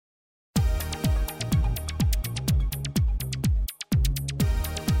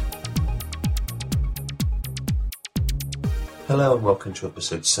Hello and welcome to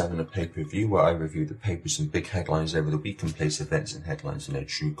episode 7 of Paper Review, where I review the papers and big headlines over the week and place events and headlines in their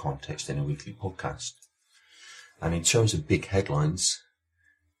true context in a weekly podcast. And in terms of big headlines,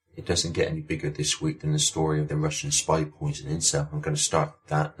 it doesn't get any bigger this week than the story of the Russian spy poisoning, so I'm going to start with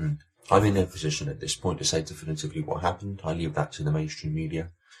that. And I'm in no position at this point to say definitively what happened. I leave that to the mainstream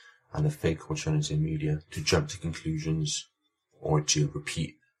media and the fake alternative media to jump to conclusions or to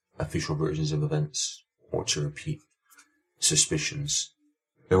repeat official versions of events or to repeat suspicions.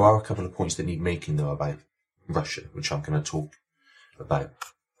 There are a couple of points that need making though about Russia, which I'm going to talk about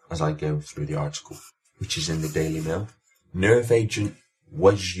as I go through the article, which is in the Daily Mail. Nerve agent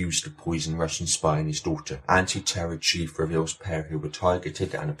was used to poison Russian spy and his daughter. Anti-terror chief reveals pair who were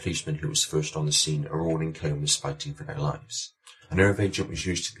targeted and a policeman who was first on the scene are all in comas fighting for their lives. A nerve agent was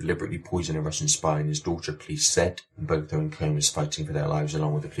used to deliberately poison a Russian spy and his daughter, police said, and both are in comas fighting for their lives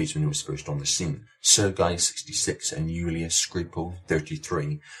along with the policeman who was first on the scene. Sergei, 66, and Yulia Skripal,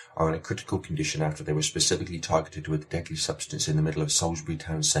 33, are in a critical condition after they were specifically targeted with a deadly substance in the middle of Salisbury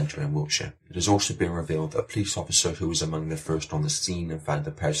town centre in Wiltshire. It has also been revealed that a police officer who was among the first on the scene and found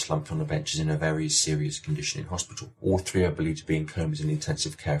the pair slumped on the benches in a very serious condition in hospital. All three are believed to be in comas in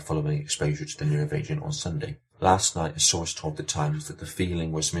intensive care following exposure to the nerve agent on Sunday. Last night, a source told the Times that the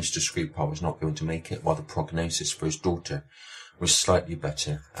feeling was Mr. Skripal was not going to make it, while the prognosis for his daughter was slightly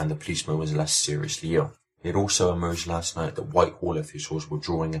better and the policeman was less seriously ill. It also emerged last night that Whitehall officials were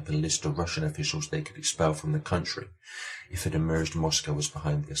drawing up a list of Russian officials they could expel from the country if it emerged Moscow was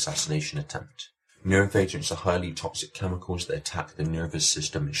behind the assassination attempt. Nerve agents are highly toxic chemicals that attack the nervous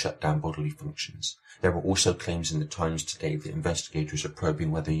system and shut down bodily functions. There were also claims in the Times today that investigators are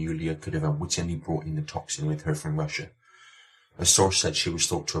probing whether Yulia could have unwittingly brought in the toxin with her from Russia. A source said she was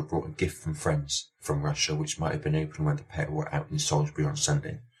thought to have brought a gift from friends from Russia, which might have been opened when the pair were out in Salisbury on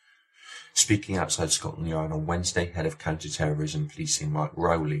Sunday. Speaking outside Scotland Yard on Wednesday, head of counter-terrorism policing Mark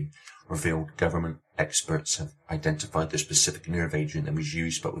Rowley revealed government experts have identified the specific nerve agent that was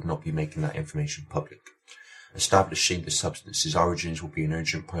used but would not be making that information public. Establishing the substance's origins will be an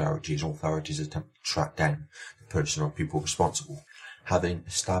urgent priority as authorities attempt to track down the person or people responsible. Having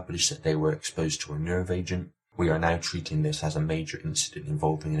established that they were exposed to a nerve agent, we are now treating this as a major incident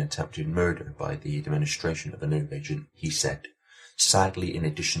involving an attempted murder by the administration of a nerve agent, he said. Sadly, in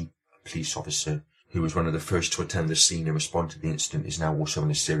addition, a police officer who was one of the first to attend the scene and respond to the incident is now also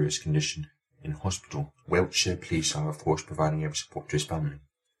in a serious condition in hospital. Wiltshire police are, of course, providing every support to his family.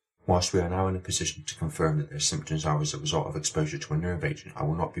 Whilst we are now in a position to confirm that their symptoms are as a result of exposure to a nerve agent, I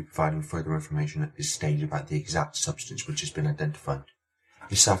will not be providing further information at this stage about the exact substance which has been identified.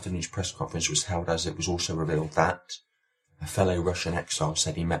 This afternoon's press conference was held as it was also revealed that a fellow Russian exile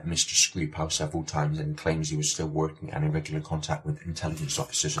said he met Mr. Skripal several times and claims he was still working and in regular contact with intelligence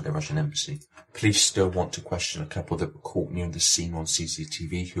officers at the Russian embassy. Police still want to question a couple that were caught near the scene on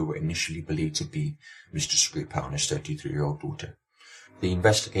CCTV who were initially believed to be Mr. Skripal and his 33-year-old daughter. The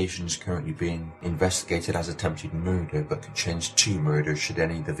investigation is currently being investigated as attempted murder, but could change to murder should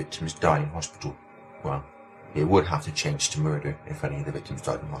any of the victims die in hospital. Well, it would have to change to murder if any of the victims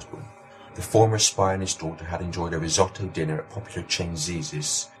died in hospital. The former spy and his daughter had enjoyed a risotto dinner at popular chain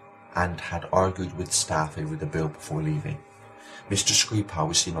Zizis and had argued with staff over the bill before leaving. Mr. Skripal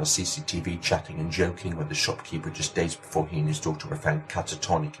was seen on CCTV chatting and joking with the shopkeeper just days before he and his daughter were found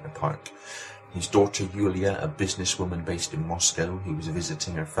catatonic in a park. His daughter Yulia, a businesswoman based in Moscow who was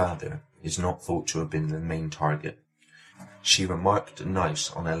visiting her father, is not thought to have been the main target. She remarked nice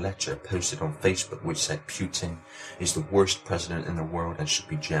on a letter posted on Facebook which said Putin is the worst president in the world and should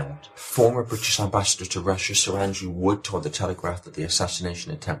be jailed. Former British ambassador to Russia Sir Andrew Wood told the Telegraph that the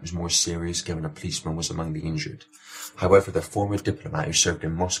assassination attempt was more serious given a policeman was among the injured. However, the former diplomat who served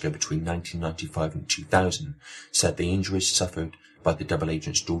in Moscow between 1995 and 2000 said the injuries suffered by the double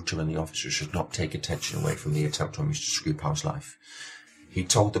agent's daughter and the officer should not take attention away from the attempt on Mr. Skripal's life. He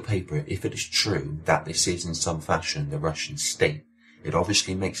told the paper, if it is true that this is in some fashion the Russian state, it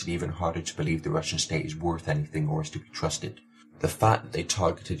obviously makes it even harder to believe the Russian state is worth anything or is to be trusted. The fact that they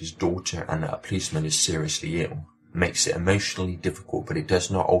targeted his daughter and that a policeman is seriously ill makes it emotionally difficult, but it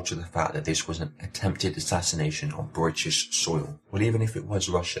does not alter the fact that this was an attempted assassination on British soil. Well, even if it was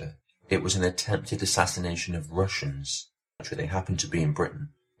Russia, it was an attempted assassination of Russians. They happened to be in Britain.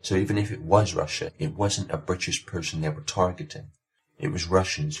 So even if it was Russia, it wasn't a British person they were targeting. It was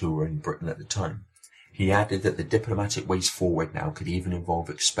Russians who were in Britain at the time. He added that the diplomatic ways forward now could even involve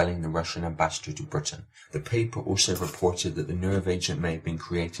expelling the Russian ambassador to Britain. The paper also reported that the nerve agent may have been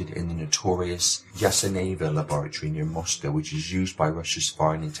created in the notorious Yaseneva laboratory near Moscow, which is used by Russia's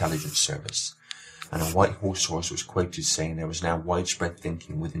Foreign Intelligence Service. And a Whitehall source was quoted saying there was now widespread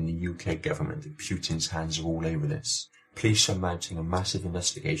thinking within the UK government that Putin's hands are all over this. Police are mounting a massive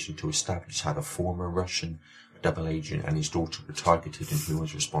investigation to establish how the former Russian double agent and his daughter were targeted and who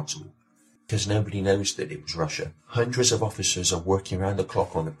was responsible. Because nobody knows that it was Russia. Hundreds of officers are working around the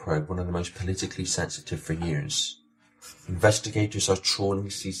clock on the probe, one of the most politically sensitive for years. Investigators are trawling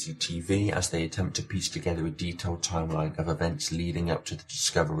CCTV as they attempt to piece together a detailed timeline of events leading up to the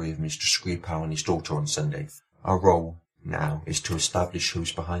discovery of Mr. Skripal and his daughter on Sunday. Our role now is to establish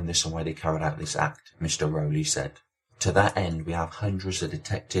who's behind this and why they carried out this act, Mr. Rowley said. To that end, we have hundreds of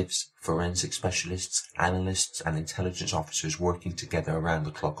detectives, forensic specialists, analysts and intelligence officers working together around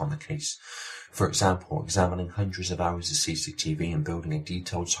the clock on the case. For example, examining hundreds of hours of CCTV and building a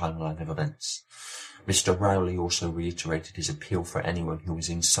detailed timeline of events. Mr. Rowley also reiterated his appeal for anyone who was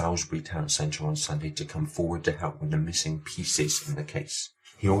in Salisbury Town Centre on Sunday to come forward to help with the missing pieces in the case.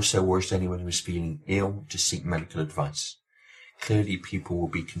 He also urged anyone who was feeling ill to seek medical advice. Clearly, people will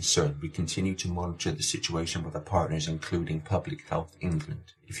be concerned. We continue to monitor the situation with our partners, including Public Health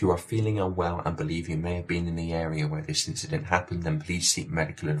England. If you are feeling unwell and believe you may have been in the area where this incident happened, then please seek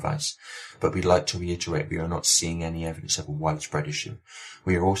medical advice. But we'd like to reiterate we are not seeing any evidence of a widespread issue.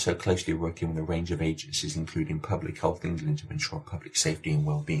 We are also closely working with a range of agencies, including Public Health England, to ensure public safety and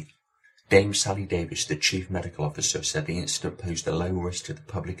well-being. Dame Sally Davis, the Chief Medical Officer, said the incident posed a low risk to the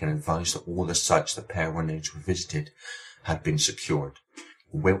public and advised that all the sites the pair were known to have visited had been secured.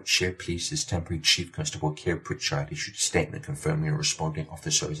 Wiltshire Police's temporary Chief Constable Keir Pritchard issued a statement confirming a responding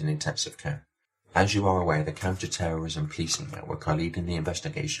officer is in intensive care. As you are aware, the Counter-Terrorism Policing Network are leading the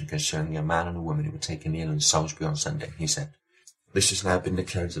investigation concerning a man and a woman who were taken ill in Salisbury on Sunday, he said. This has now been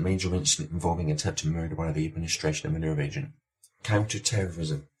declared as a major incident involving attempted murder by the administration of a nerve agent.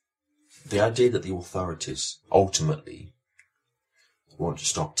 Counter-terrorism. The idea that the authorities ultimately want to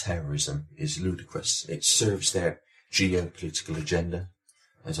stop terrorism is ludicrous. It serves their geopolitical agenda,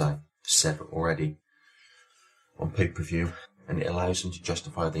 as I said already, on pay-per-view, and it allows them to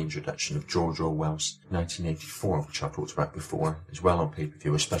justify the introduction of George Orwell's 1984, which I've talked about before, as well on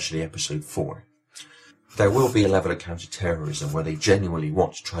pay-per-view, especially episode 4. There will be a level of counter-terrorism where they genuinely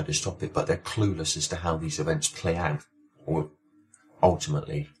want to try to stop it, but they're clueless as to how these events play out, or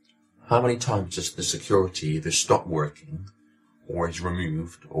ultimately. How many times does the security either stop working, or is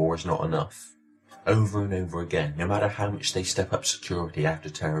removed, or is not enough? Over and over again, no matter how much they step up security after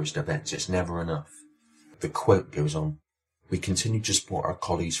terrorist events, it's never enough. The quote goes on, "We continue to support our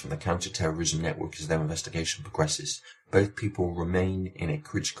colleagues from the Counter-Terrorism Network as their investigation progresses. Both people remain in a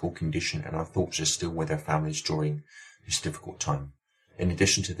critical condition and our thoughts are still with their families during this difficult time. In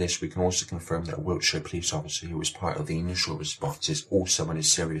addition to this, we can also confirm that a Wiltshire police officer who was part of the initial response is also in a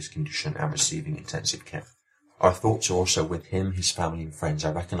serious condition and receiving intensive care. Our thoughts are also with him, his family and friends.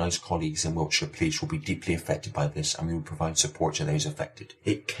 I recognise colleagues in Wiltshire Police will be deeply affected by this and we will provide support to those affected."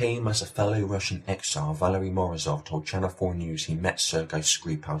 It came as a fellow Russian exile, Valery Morozov, told Channel 4 News he met Sergei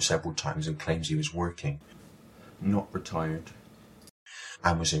Skripal several times and claims he was working, not retired,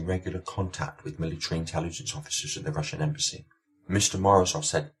 and was in regular contact with military intelligence officers at the Russian embassy. Mr. Morozov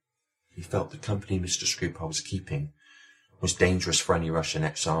said he felt the company Mr. Skripal was keeping was dangerous for any Russian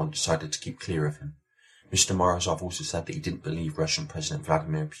exile and decided to keep clear of him. Mr. Morozov also said that he didn't believe Russian President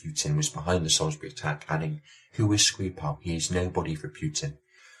Vladimir Putin was behind the Salisbury attack, adding, "Who is Skripal? He is nobody for Putin."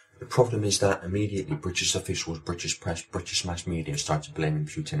 The problem is that immediately British officials, British press, British mass media started blaming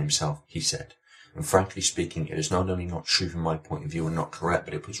Putin himself, he said. And frankly speaking, it is not only not true from my point of view and not correct,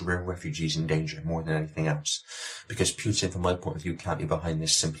 but it puts real refugees in danger more than anything else. Because Putin, from my point of view, can't be behind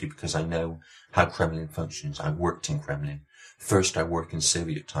this simply because I know how Kremlin functions. I worked in Kremlin. First, I worked in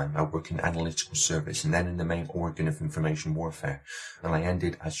Soviet time. I worked in analytical service, and then in the main organ of information warfare. And I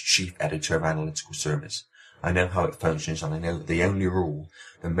ended as chief editor of analytical service. I know how it functions, and I know that the only rule,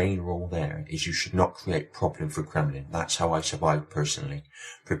 the main rule there, is you should not create problem for Kremlin. That's how I survived personally.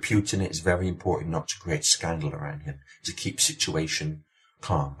 For Putin, it is very important not to create scandal around him, to keep situation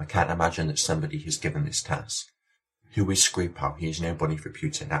calm. I can't imagine that somebody has given this task. Who is Skripal? He is nobody for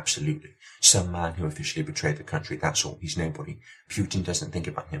Putin, absolutely. Some man who officially betrayed the country, that's all. He's nobody. Putin doesn't think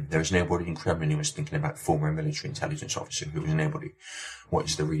about him. There is nobody in Kremlin who is thinking about former military intelligence officer who is nobody. What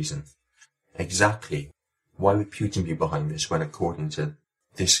is the reason? Exactly. Why would Putin be behind this when, according to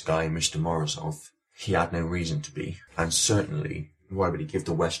this guy, Mr. Morozov, he had no reason to be? And certainly, why would he give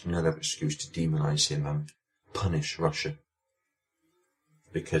the West another excuse to demonize him and punish Russia?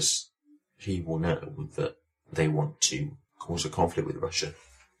 Because he will know that they want to cause a conflict with Russia.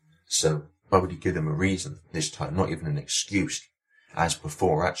 So why would he give them a reason this time? Not even an excuse, as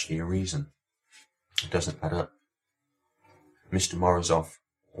before, actually a reason. It doesn't add up. Mr. Morozov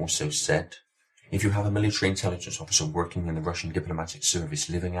also said, "If you have a military intelligence officer working in the Russian diplomatic service,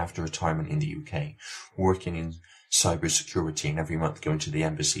 living after retirement in the UK, working in cybersecurity, and every month going to the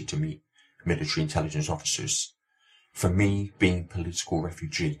embassy to meet military intelligence officers. For me, being a political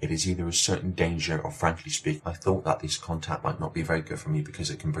refugee, it is either a certain danger or, frankly speaking, I thought that this contact might not be very good for me because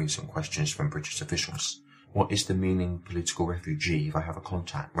it can bring some questions from British officials. What is the meaning political refugee if I have a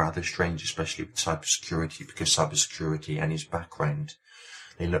contact? Rather strange, especially with cybersecurity, because cybersecurity and his background,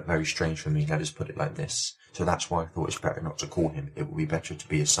 they look very strange for me, let us put it like this. So that's why I thought it's better not to call him. It would be better to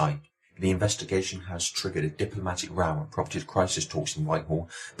be aside. The investigation has triggered a diplomatic row and prompted crisis talks in Whitehall,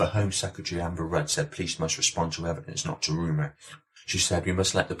 but Home Secretary Amber Rudd said police must respond to evidence, not to rumour. She said, "We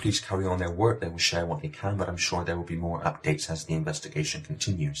must let the police carry on their work. They will share what they can, but I'm sure there will be more updates as the investigation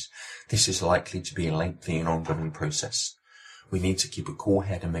continues. This is likely to be a lengthy and ongoing process. We need to keep a cool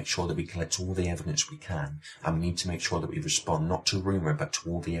head and make sure that we collect all the evidence we can, and we need to make sure that we respond not to rumour but to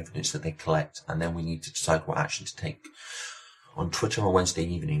all the evidence that they collect, and then we need to decide what action to take." On Twitter on Wednesday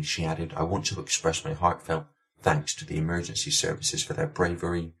evening, she added, "I want to express my heartfelt thanks to the emergency services for their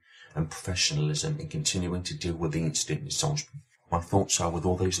bravery and professionalism in continuing to deal with the incident in Salisbury. My thoughts are with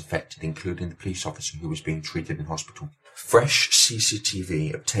all those affected, including the police officer who was being treated in hospital." Fresh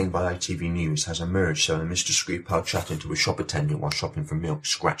CCTV obtained by ITV News has emerged showing Mr. Skripal chatting to a shop attendant while shopping for milk,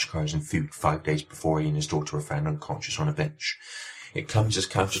 scratch cards and food 5 days before he and his daughter were found unconscious on a bench. It comes as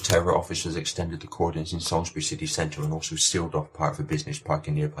counter-terror officers extended the cordons in Salisbury city centre and also sealed off part of a business park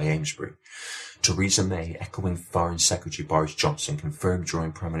in nearby Amesbury. Theresa May, echoing Foreign Secretary Boris Johnson, confirmed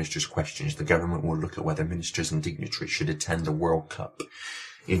during Prime Minister's questions the government will look at whether ministers and dignitaries should attend the World Cup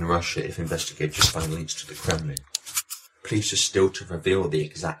in Russia if investigators find links to the Kremlin. Police are still to reveal the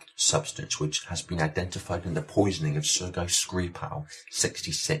exact substance which has been identified in the poisoning of Sergei Skripal,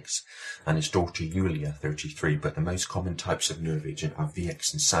 66, and his daughter Yulia, 33, but the most common types of nerve agent are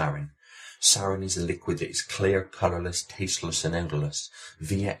VX and sarin. Sarin is a liquid that is clear, colourless, tasteless and odourless.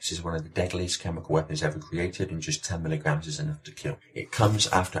 VX is one of the deadliest chemical weapons ever created, and just 10 milligrams is enough to kill. It comes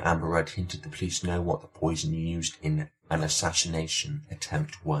after Amber Rudd hinted the police know what the poison used in an assassination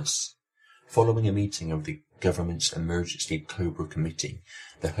attempt was. Following a meeting of the government's Emergency Cobra Committee,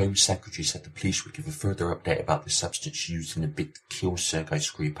 the Home Secretary said the police would give a further update about the substance used in the bid to kill Sergei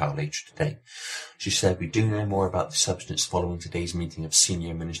Skripal later today. She said, "We do know more about the substance following today's meeting of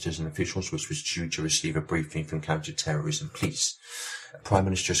senior ministers and officials, which was due to receive a briefing from counter-terrorism police." Prime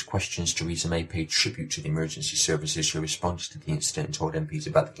Minister's questions, Theresa May paid tribute to the emergency services who responded to the incident and told MPs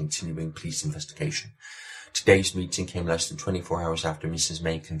about the continuing police investigation. Today's meeting came less than 24 hours after Mrs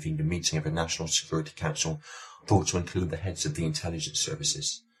May convened a meeting of the National Security Council thought to include the heads of the intelligence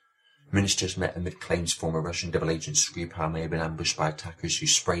services. Ministers met amid claims former Russian double agent Skripal may have been ambushed by attackers who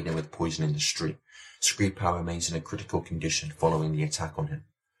sprayed him with poison in the street. Skripal remains in a critical condition following the attack on him.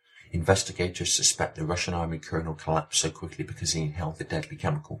 Investigators suspect the Russian army colonel collapsed so quickly because he inhaled the deadly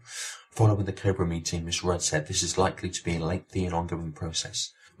chemical. Following the Cobra meeting, Ms Rudd said this is likely to be a lengthy and ongoing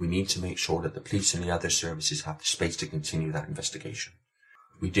process. We need to make sure that the police and the other services have the space to continue that investigation.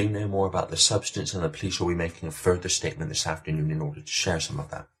 We do know more about the substance, and the police will be making a further statement this afternoon in order to share some of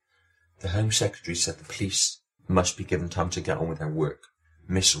that. The Home Secretary said the police must be given time to get on with their work.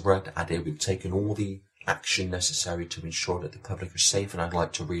 Ms Rudd added, "We've taken all the action necessary to ensure that the public are safe, and I'd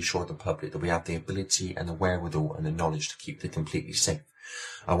like to reassure the public that we have the ability and the wherewithal and the knowledge to keep them completely safe.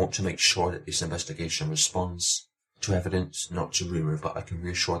 I want to make sure that this investigation responds to evidence, not to rumour, but I can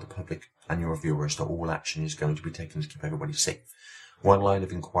reassure the public and your viewers that all action is going to be taken to keep everybody safe. One line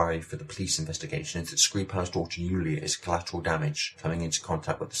of inquiry for the police investigation is that Skripal's daughter Yulia is collateral damage coming into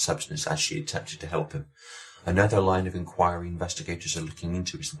contact with the substance as she attempted to help him. Another line of inquiry investigators are looking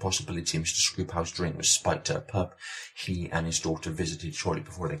into is the possibility Mr Skripal's drink was spiked at a pub he and his daughter visited shortly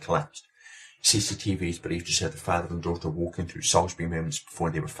before they collapsed. CCTV is believed to show the father and daughter walking through Salisbury moments before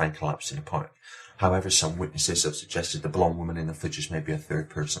they were found collapsed in a park. However, some witnesses have suggested the blonde woman in the footage may be a third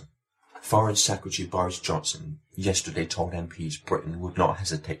person. Foreign Secretary Boris Johnson yesterday told MPs Britain would not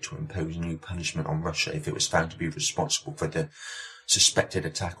hesitate to impose new punishment on Russia if it was found to be responsible for the suspected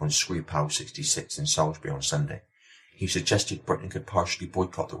attack on Skripal, 66, in Salisbury on Sunday. He suggested Britain could partially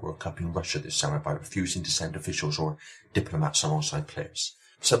boycott the World Cup in Russia this summer by refusing to send officials or diplomats alongside players.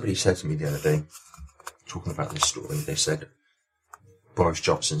 Somebody said to me the other day, talking about this story, they said, Boris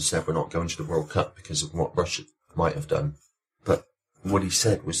Johnson said we're not going to the World Cup because of what Russia might have done. But what he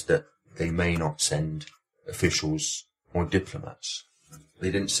said was that they may not send officials or diplomats.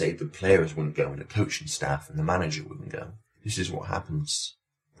 They didn't say the players wouldn't go and the coaching staff and the manager wouldn't go. This is what happens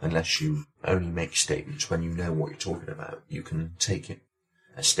unless you only make statements when you know what you're talking about. You can take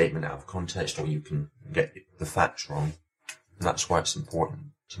a statement out of context, or you can get the facts wrong. And that's why it's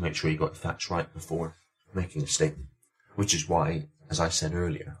important to make sure you got the facts right before making a statement. Which is why, as I said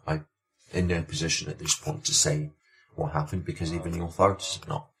earlier, I'm in no position at this point to say what happened, because even the authorities have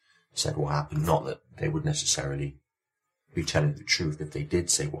not said what happened. Not that they would necessarily be telling the truth if they did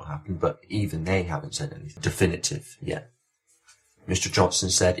say what happened, but even they haven't said anything definitive yet. Mr. Johnson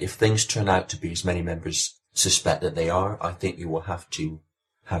said, if things turn out to be as many members suspect that they are, I think we will have to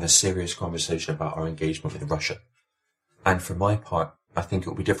have a serious conversation about our engagement with Russia. And for my part, I think it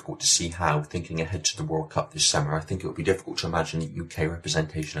will be difficult to see how, thinking ahead to the World Cup this summer, I think it will be difficult to imagine that UK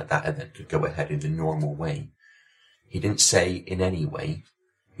representation at that event could go ahead in the normal way. He didn't say in any way.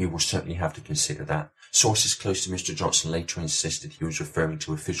 We will certainly have to consider that. Sources close to Mr. Johnson later insisted he was referring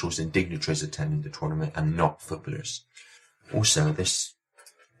to officials and dignitaries attending the tournament and not footballers. Also, this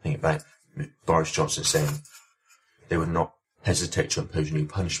thing about Boris Johnson saying they would not hesitate to impose new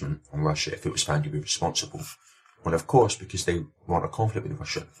punishment on Russia if it was found to be responsible. Well, of course, because they want a conflict with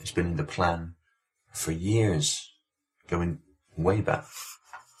Russia. It's been in the plan for years, going way back.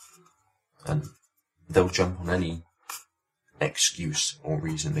 And they'll jump on any excuse or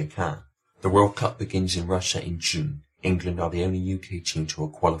reason they can. The World Cup begins in Russia in June. England are the only UK team to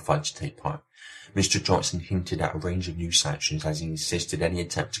have qualified to take part. Mr. Johnson hinted at a range of new sanctions as he insisted any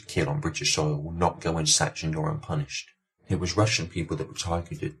attempt to kill on British soil will not go unsanctioned or unpunished. It was Russian people that were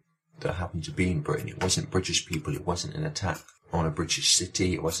targeted that happened to be in Britain. It wasn't British people. It wasn't an attack on a British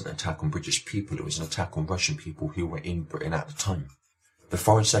city. It wasn't an attack on British people. It was an attack on Russian people who were in Britain at the time. The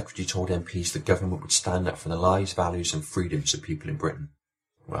Foreign Secretary told MPs the government would stand up for the lives, values and freedoms of people in Britain.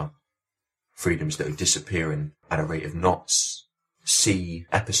 Well, freedoms that are disappearing at a rate of knots. See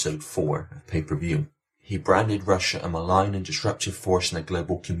episode 4 of pay-per-view. He branded Russia a malign and disruptive force in the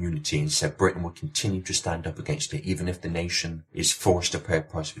global community and said Britain will continue to stand up against it even if the nation is forced to pay a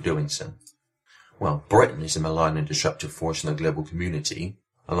price for doing so. Well, Britain is a malign and disruptive force in the global community,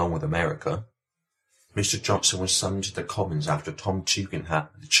 along with America. Mr. Johnson was summoned to the Commons after Tom Tugendhat,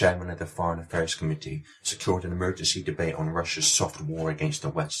 the chairman of the Foreign Affairs Committee, secured an emergency debate on Russia's soft war against the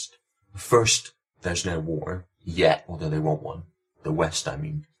West. First, there's no war, yet, although they want one. The West, I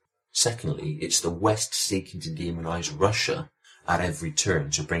mean. Secondly, it's the West seeking to demonise Russia at every turn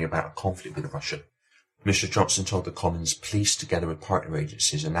to bring about a conflict with Russia. Mr. Johnson told the Commons police, together with partner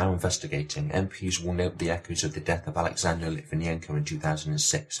agencies, are now investigating. MPs will note the echoes of the death of Alexander Litvinenko in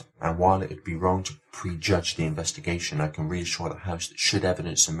 2006, and while it would be wrong to prejudge the investigation, I can reassure the House that should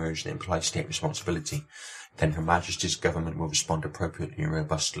evidence emerge that implies state responsibility, then Her Majesty's government will respond appropriately and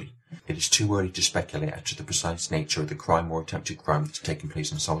robustly. It is too early to speculate as to the precise nature of the crime or attempted crime that has taken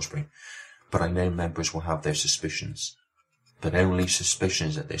place in Salisbury, but I know members will have their suspicions. But only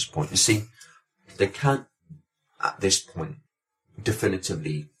suspicions at this point. You see, they can't, at this point,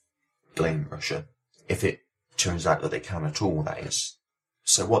 definitively blame Russia, if it turns out that they can at all, that is.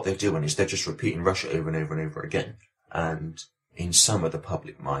 So what they're doing is they're just repeating Russia over and over and over again, and in some of the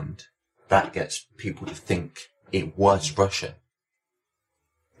public mind, that gets people to think it was Russia.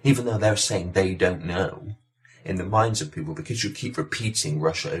 Even though they're saying they don't know, in the minds of people, because you keep repeating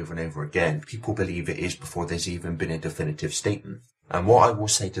Russia over and over again, people believe it is before there's even been a definitive statement. And what I will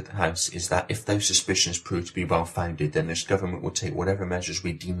say to the House is that if those suspicions prove to be well-founded, then this government will take whatever measures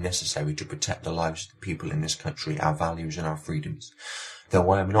we deem necessary to protect the lives of the people in this country, our values and our freedoms. Though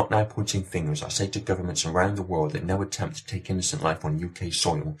I am not now pointing fingers, I say to governments around the world that no attempt to take innocent life on UK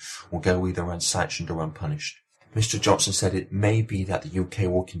soil will go either unsanctioned or unpunished. Mr. Johnson said it may be that the UK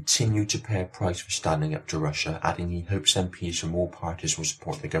will continue to pay a price for standing up to Russia, adding he hopes MPs from all parties will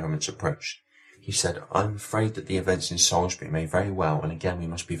support the government's approach. He said, I'm afraid that the events in Salisbury may very well, and again we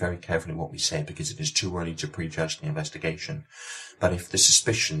must be very careful in what we say because it is too early to prejudge the investigation, but if the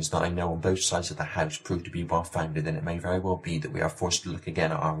suspicions that I know on both sides of the House prove to be well-founded, then it may very well be that we are forced to look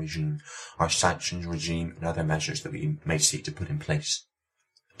again at our regime, our sanctions regime and other measures that we may seek to put in place.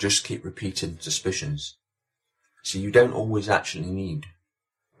 Just keep repeating suspicions. So you don't always actually need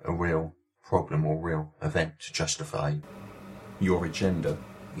a real problem or real event to justify your agenda.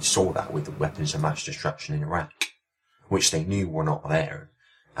 We saw that with the weapons of mass destruction in Iraq, which they knew were not there,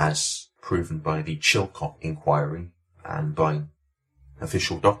 as proven by the Chilcot inquiry and by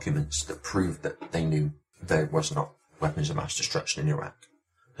official documents that proved that they knew there was not weapons of mass destruction in Iraq.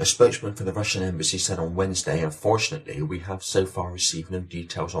 A spokesman for the Russian embassy said on Wednesday, unfortunately, we have so far received no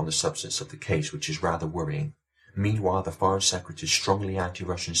details on the substance of the case, which is rather worrying. Meanwhile, the Foreign Secretary's strongly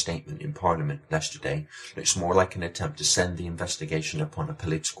anti-Russian statement in Parliament yesterday looks more like an attempt to send the investigation upon a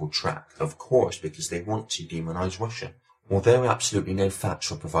political track, of course, because they want to demonise Russia. Although absolutely no facts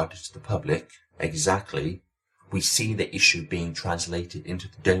were provided to the public, exactly, we see the issue being translated into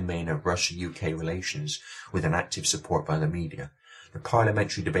the domain of Russia-UK relations with an active support by the media. The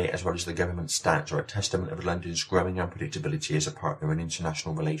parliamentary debate as well as the government's stance are a testament of London's growing unpredictability as a partner in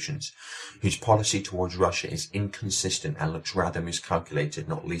international relations, whose policy towards Russia is inconsistent and looks rather miscalculated,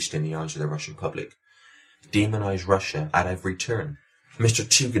 not least in the eyes of the Russian public. Demonise Russia at every turn. Mr.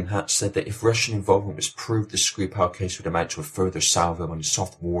 Tugendhat said that if Russian involvement was proved, the Skripal case would amount to a further salvo on the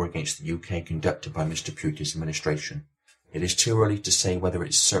soft war against the UK conducted by Mr. Putin's administration. It is too early to say whether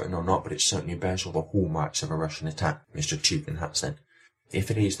it's certain or not, but it certainly bears all the hallmarks of a Russian attack, Mr. Tugendhat said.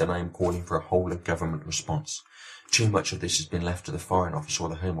 If it is, then I am calling for a whole-of-government response. Too much of this has been left to the Foreign Office or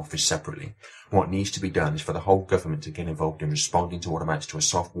the Home Office separately. What needs to be done is for the whole government to get involved in responding to what amounts to a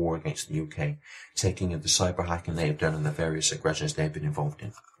soft war against the UK, taking of the cyber hacking they have done and the various aggressions they have been involved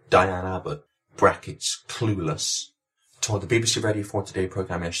in. Diane Abbott, brackets, clueless, told the BBC Radio 4 Today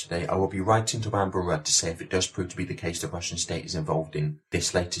programme yesterday, I will be writing to Amber Rudd to say if it does prove to be the case the Russian state is involved in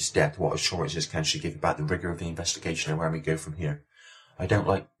this latest death, what assurances can she give about the rigour of the investigation and where we go from here? I don't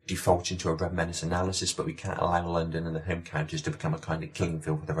like defaulting to a red menace analysis, but we can't allow London and the home counties to become a kind of killing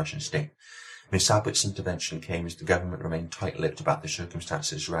field for the Russian state. Miss Abbott's intervention came as the government remained tight-lipped about the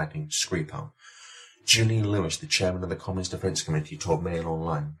circumstances surrounding Skripal. Julian Lewis, the chairman of the Commons Defence Committee, told Mail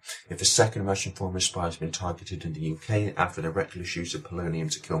Online, if a second Russian former spy has been targeted in the UK after the reckless use of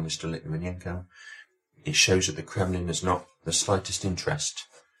polonium to kill Mr. Litvinenko, it shows that the Kremlin has not the slightest interest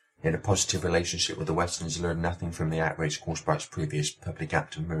in a positive relationship with the West and has learned nothing from the outrage caused by its previous public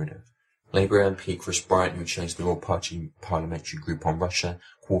act of murder. Labour MP Chris Bryant, who chairs the all-party parliamentary group on Russia,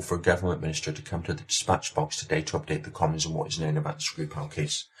 called for a government minister to come to the dispatch box today to update the Commons on what is known about the Skripal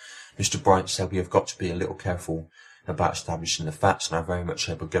case. Mr. Bryant said we have got to be a little careful about establishing the facts, and I very much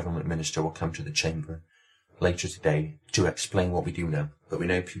hope a government minister will come to the chamber later today to explain what we do know, but we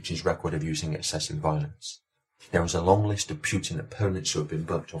know Putin's record of using excessive violence. There was a long list of Putin opponents who have been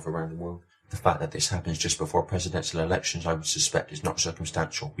bumped off around the world. The fact that this happens just before presidential elections, I would suspect, is not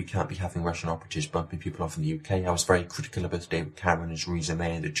circumstantial. We can't be having Russian operatives bumping people off in the UK. I was very critical about David Cameron and Theresa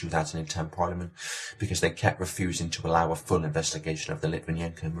May in the 2010 Parliament because they kept refusing to allow a full investigation of the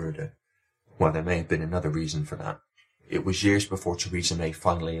Litvinenko murder. Well, there may have been another reason for that. It was years before Theresa May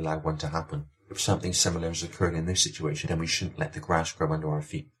finally allowed one to happen. If something similar has occurred in this situation, then we shouldn't let the grass grow under our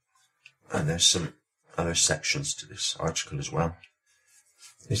feet. And there's some other sections to this article as well.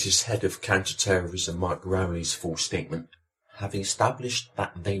 This is Head of Counter-Terrorism Mark Rowley's full statement. Having established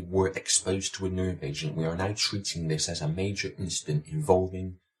that they were exposed to a nerve agent, we are now treating this as a major incident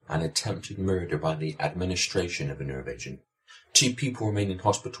involving an attempted murder by the administration of a nerve agent. 2 people remain in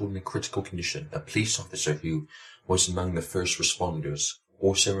hospital in a critical condition. A police officer who was among the first responders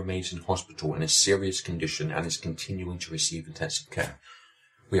also remains in hospital in a serious condition and is continuing to receive intensive care.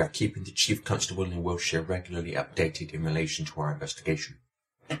 We are keeping the Chief Constable in Wiltshire regularly updated in relation to our investigation.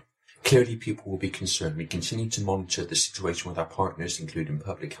 Clearly, people will be concerned. We continue to monitor the situation with our partners, including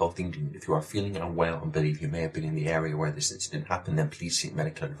Public Health England. If you are feeling unwell and believe you may have been in the area where this incident happened, then please seek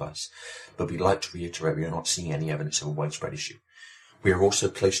medical advice. But we'd like to reiterate we are not seeing any evidence of a widespread issue. We are also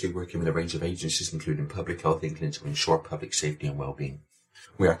closely working with a range of agencies, including Public Health England, to ensure public safety and well-being.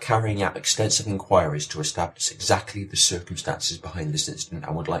 We are carrying out extensive inquiries to establish exactly the circumstances behind this incident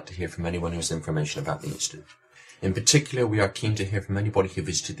and would like to hear from anyone who has information about the incident. In particular, we are keen to hear from anybody who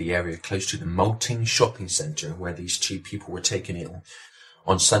visited the area close to the Malting shopping centre where these 2 people were taken ill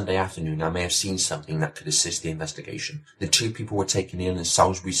on Sunday afternoon and may have seen something that could assist the investigation. The 2 people were taken ill in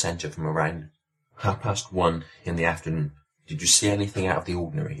Salisbury Centre from around 1:30 in the afternoon. Did you see anything out of the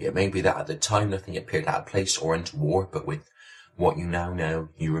ordinary? It may be that at the time nothing appeared out of place or untoward, but with what you now know,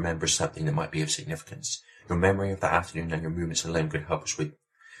 you remember something that might be of significance. Your memory of that afternoon and your movements alone could help us with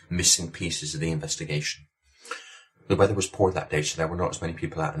missing pieces of the investigation. The weather was poor that day, so there were not as many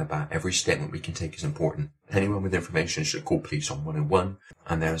people out and about. Every statement we can take is important. Anyone with information should call police on 101,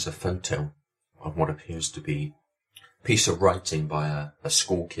 and there is a photo of what appears to be a piece of writing by a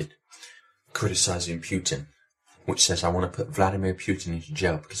school kid criticising Putin, which says, I want to put Vladimir Putin into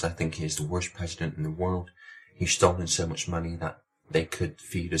jail because I think he is the worst president in the world. He's stolen so much money that they could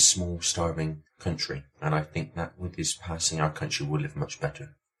feed a small, starving country, and I think that with his passing, our country will live much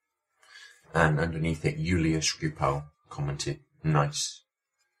better. And underneath it, Yulia Skripal commented, nice.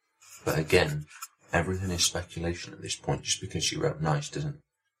 But again, everything is speculation at this point. Just because she wrote nice doesn't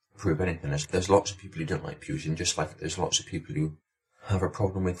prove anything. There's lots of people who don't like Putin, just like there's lots of people who have a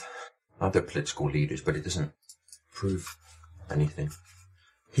problem with other political leaders, but it doesn't prove anything.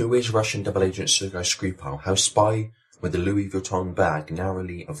 Who is Russian double agent Sergei Skripal? How spy with the Louis Vuitton bag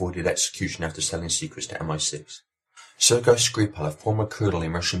narrowly avoided execution after selling secrets to MI6. Sergei Skripal, a former colonel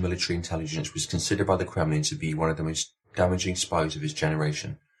in Russian military intelligence, was considered by the Kremlin to be one of the most damaging spies of his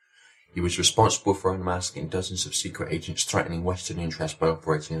generation. He was responsible for unmasking dozens of secret agents threatening Western interests by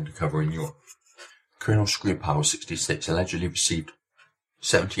operating undercover in Europe. Colonel Skripal, 66, allegedly received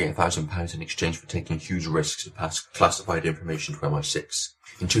 £78,000 in exchange for taking huge risks to pass classified information to MI6.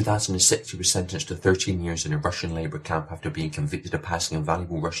 In 2006, he was sentenced to 13 years in a Russian labour camp after being convicted of passing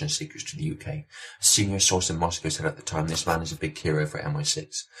invaluable Russian secrets to the UK. A senior source in Moscow said at the time, "This man is a big hero for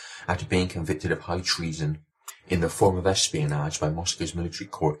MI6. After being convicted of high treason in the form of espionage by Moscow's military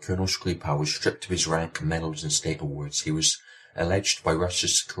court, Colonel Skripal was stripped of his rank, medals and state awards. He was alleged by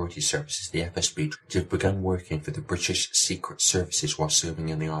Russia's security services, the FSB, to have begun working for the British Secret Services while serving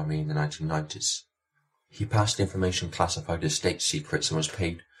in the army in the 1990s. He passed information classified as state secrets and was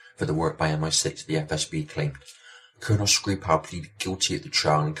paid for the work by MI6, the FSB claimed. Colonel Skripal pleaded guilty at the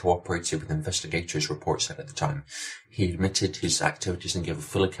trial and cooperated with investigators, reports said at the time. He admitted his activities and gave a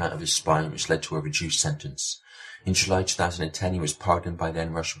full account of his spying, which led to a reduced sentence. In July 2010, he was pardoned by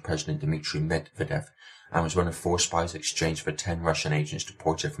then Russian President Dmitry Medvedev and was one of 4 spies exchanged for 10 Russian agents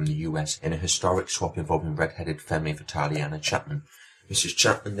deported from the US in a historic swap involving red-headed Femme Fatale Anna Chapman. Mrs.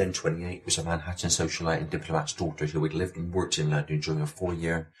 Chapman, then 28, was a Manhattan socialite and diplomat's daughter who had lived and worked in London during a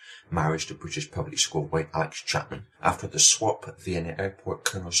 4-year marriage to British public schoolboy Alex Chapman. After the swap at Vienna Airport,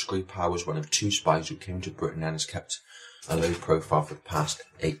 Colonel Skripal was one of 2 spies who came to Britain and has kept a low profile for the past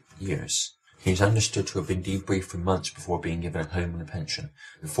 8 years. He is understood to have been debriefed for months before being given a home and a pension.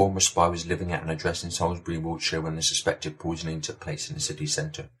 The former spy was living at an address in Salisbury, Wiltshire, when the suspected poisoning took place in the city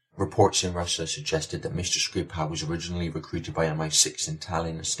centre. Reports in Russia suggested that Mr. Skripal was originally recruited by MI6 in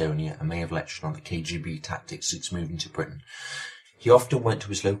Tallinn, Estonia, and may have lectured on the KGB tactics since moving to Britain. He often went to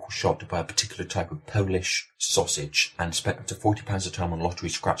his local shop to buy a particular type of Polish sausage and spent up to £40 a time on lottery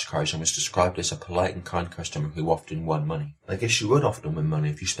scratch cards and was described as a polite and kind customer who often won money. I guess you would often win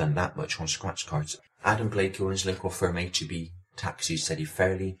money if you spend that much on scratch cards. Adam Blake, who owns local firm A2B Taxis, said he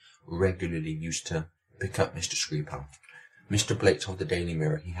fairly regularly used to pick up Mr. Skripal. Mr. Blake told the Daily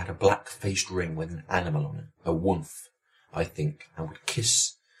Mirror he had a black-faced ring with an animal on it, a wolf, I think, and would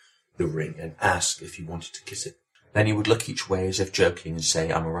kiss the ring and ask if he wanted to kiss it. Then he would look each way as if joking and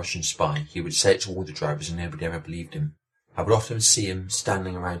say, "I'm a Russian spy." He would say it to all the drivers and nobody ever believed him. I would often see him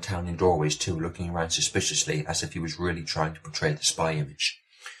standing around town in doorways too, looking around suspiciously as if he was really trying to portray the spy image.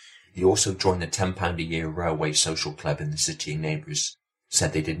 He also joined the £10 a year railway social club in the city, and neighbours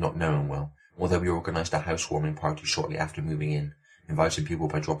said they did not know him well, although he organised a housewarming party shortly after moving in, inviting people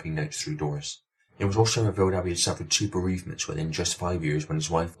by dropping notes through doors. It was also revealed how he had suffered 2 bereavements within just 5 years when his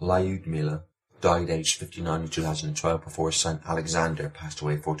wife, Lyudmila, died aged 59 in 2012 before his son Alexander passed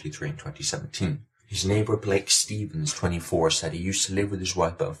away 43 in 2017. His neighbour Blake Stevens, 24, said he used to live with his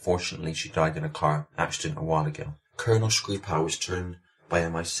wife, but unfortunately she died in a car accident a while ago. Colonel Skripal was turned by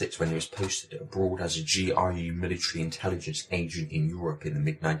MI6 when he was posted abroad as a GRU military intelligence agent in Europe in the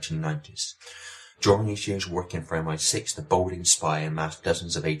mid-1990s. During his years working for MI6, the bolding spy amassed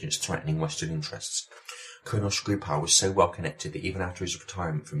dozens of agents threatening Western interests. Colonel Skripal was so well connected that even after his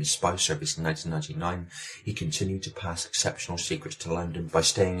retirement from his spy service in 1999, he continued to pass exceptional secrets to London by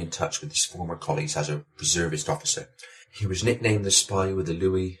staying in touch with his former colleagues as a reservist officer. He was nicknamed the spy with the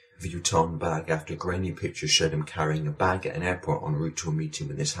Louis Vuitton bag after grainy pictures showed him carrying a bag at an airport en route to a meeting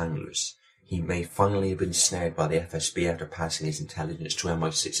with his handlers. He may finally have been snared by the FSB after passing his intelligence to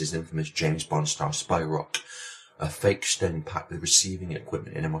MI6's infamous James Bond-style spy rock, a fake stone packed with receiving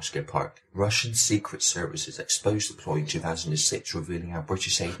equipment in a Moscow park. Russian secret services exposed the ploy in 2006, revealing how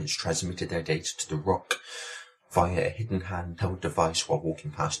British agents transmitted their data to the rock via a hidden handheld device while walking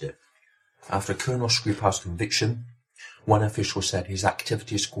past it. After Colonel Skripal's conviction, one official said his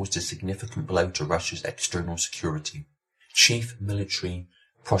activities caused a significant blow to Russia's external security. Chief Military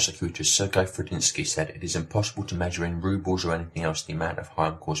Prosecutor Sergei Fradinsky said it is impossible to measure in rubles or anything else the amount of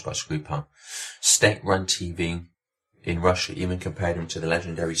harm caused by Skripal. State-run TV in Russia even compared him to the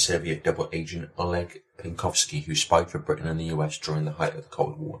legendary Soviet double agent Oleg Penkovsky, who spied for Britain and the US during the height of the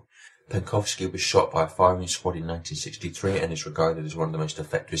Cold War. Penkovsky was shot by a firing squad in 1963 and is regarded as one of the most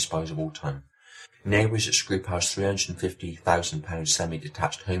effective spies of all time. Neighbours at Skripal's £350,000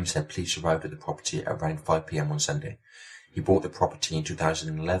 semi-detached home said police arrived at the property at around 5 p.m. on Sunday. He bought the property in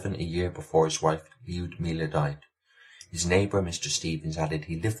 2011, a year before his wife Lyudmila died. His neighbour, Mr. Stevens, added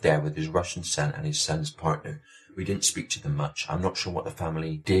he lived there with his Russian son and his son's partner. "We didn't speak to them much. I'm not sure what the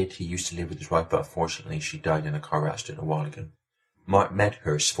family did. He used to live with his wife, but unfortunately she died in a car accident a while ago." Mark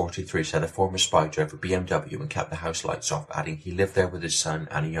Medhurst, 43, said a former spy drove a BMW and kept the house lights off, adding he lived there with his son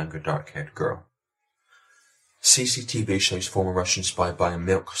and a younger dark-haired girl. CCTV shows former Russian spy buying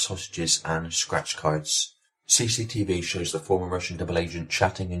milk, sausages and scratch cards. CCTV shows the former Russian double agent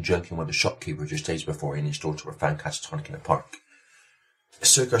chatting and joking with a shopkeeper just days before he and his daughter were found catatonic in a park.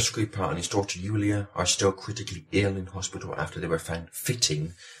 Sergei Skripal and his daughter Yulia are still critically ill in hospital after they were found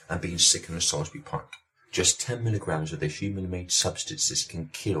fitting and being sick in a Salisbury Park. Just 10 milligrams of the human-made substances can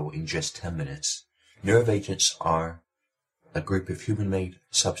kill in just 10 minutes. Nerve agents are a group of human-made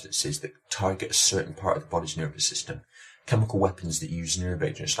substances that target a certain part of the body's nervous system. Chemical weapons that use nerve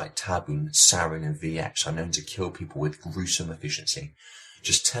agents like Tabun, Sarin and VX are known to kill people with gruesome efficiency.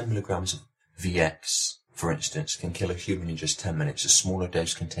 Just 10 milligrams of VX, for instance, can kill a human in just 10 minutes. A smaller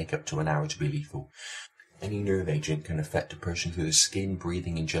dose can take up to an hour to be lethal. Any nerve agent can affect a person through the skin,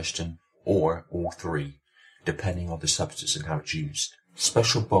 breathing, ingestion, or all three, depending on the substance and how it's used.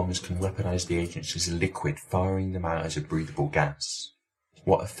 Special bombs can weaponize the agents as a liquid, firing them out as a breathable gas.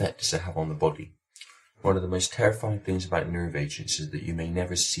 What effect does it have on the body? One of the most terrifying things about nerve agents is that you may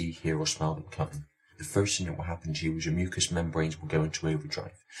never see, hear, or smell them coming. The first thing that will happen to you is your mucous membranes will go into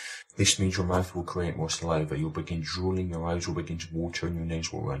overdrive. This means your mouth will create more saliva, you'll begin drooling, your eyes will begin to water, and your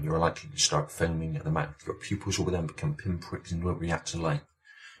nose will run. You're likely to start foaming at the mouth. Your pupils will then become pinpricks and won't react to light.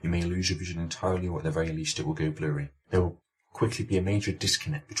 You may lose your vision entirely, or at the very least it will go blurry. There will quickly be a major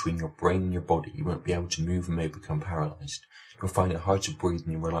disconnect between your brain and your body. You won't be able to move and may become paralysed. You'll find it hard to breathe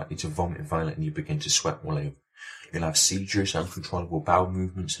and you're likely to vomit violently and you begin to sweat all over. You'll have seizures, uncontrollable bowel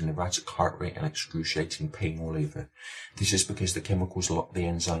movements, an erratic heart rate and excruciating pain all over. This is because the chemicals lock the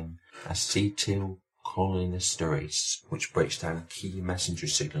enzyme acetylcholinesterase, which breaks down a key messenger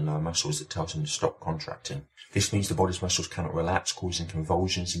signal in our muscles that tells them to stop contracting. This means the body's muscles cannot relax, causing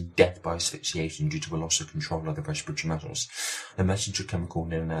convulsions and death by asphyxiation due to a loss of control of the respiratory muscles. The messenger chemical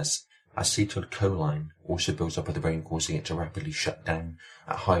known as acetylcholine also builds up at the brain, causing it to rapidly shut down.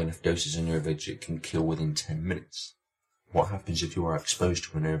 At high enough doses of nerve agent, it can kill within 10 minutes. What happens if you are exposed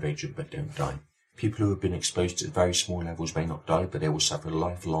to a nerve agent but don't die? People who have been exposed to very small levels may not die, but they will suffer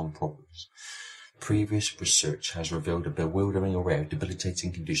lifelong problems. Previous research has revealed a bewildering array of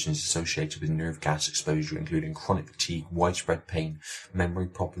debilitating conditions associated with nerve gas exposure, including chronic fatigue, widespread pain, memory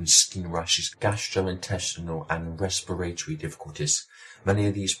problems, skin rashes, gastrointestinal and respiratory difficulties. Many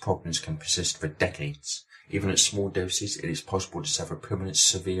of these problems can persist for decades. Even at small doses, it is possible to suffer permanent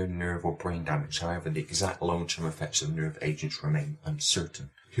severe nerve or brain damage. However, the exact long-term effects of nerve agents remain uncertain.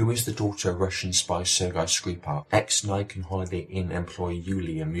 Who is the daughter of Russian spy Sergei Skripal? Ex-Nikon Holiday Inn employee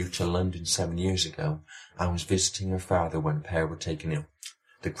Yulia moved to London 7 years ago and was visiting her father when the pair were taken ill.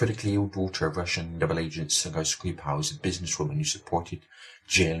 The critically ill daughter of Russian double agent Sergei Skripal is a businesswoman who supported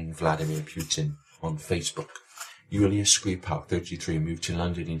jailing Vladimir Putin on Facebook. Yulia Skripal, 33, moved to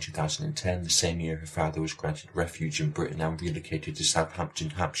London in 2010, the same year her father was granted refuge in Britain and relocated to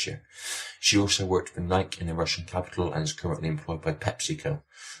Southampton, Hampshire. She also worked for Nike in the Russian capital and is currently employed by PepsiCo.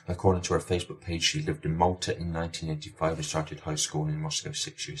 According to her Facebook page, she lived in Malta in 1985 and started high school in Moscow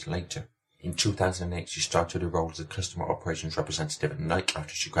 6 years later. In 2008, she started a role as a customer operations representative at Nike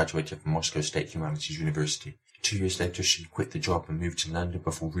after she graduated from Moscow State Humanities University. 2 years later, she quit the job and moved to London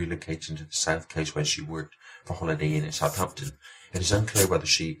before relocating to the South Coast, where she worked for Holiday Inn in Southampton. It is unclear whether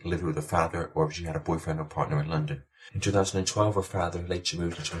she lived with her father or if she had a boyfriend or partner in London. In 2012, her father later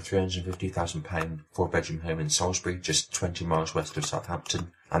moved into a £350,000 four-bedroom home in Salisbury, just 20 miles west of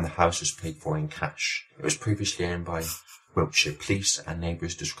Southampton, and the house was paid for in cash. It was previously owned by Wiltshire Police, and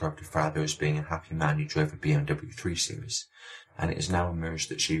neighbours described her father as being a happy man who drove a BMW 3 Series. And it is now emerged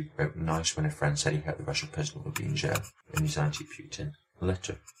that she wrote nice when a friend said he hoped the Russian president would be in jail in his anti-Putin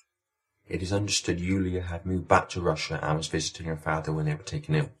letter. It is understood Yulia had moved back to Russia and was visiting her father when they were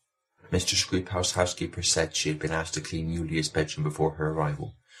taken ill. Mr. Skripal's housekeeper said she had been asked to clean Yulia's bedroom before her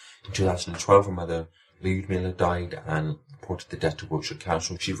arrival. In 2012, her mother, Lyudmila, died and reported the death to Wiltshire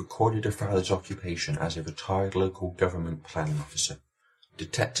Council. She recorded her father's occupation as a retired local government planning officer.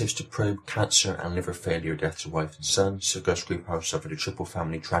 Detectives to probe cancer and liver failure deaths of wife and son. Sergei Skripal suffered a triple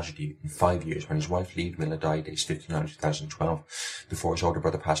family tragedy in 5 years when his wife Lyudmila died aged 59 in 2012, before his older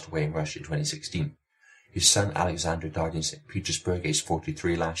brother passed away in Russia in 2016. His son Alexander died in St. Petersburg aged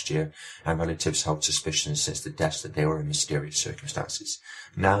 43 last year, and relatives held suspicions since the deaths that they were in mysterious circumstances.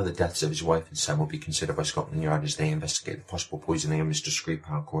 Now the deaths of his wife and son will be considered by Scotland Yard as they investigate the possible poisoning of Mr.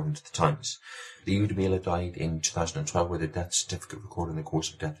 Skripal, according to the Times. Lyudmila died in 2012 with a death certificate recording the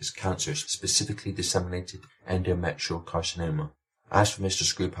cause of death as cancer, specifically disseminated endometrial carcinoma. As for Mr.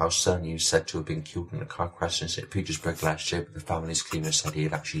 Skripal's son, he was said to have been killed in a car crash in St. Petersburg last year, but the family's cleaner said he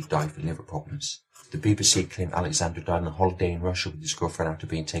had actually died from liver problems. The BBC claimed Alexander died on a holiday in Russia with his girlfriend after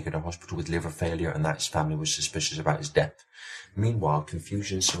being taken to hospital with liver failure, and that his family was suspicious about his death. Meanwhile,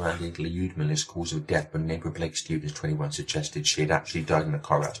 confusion surrounding Lyudmila's cause of death when neighbour Blake Stevens, 21, suggested she had actually died in a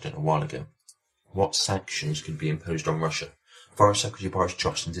car accident a while ago. What sanctions could be imposed on Russia? Foreign Secretary Boris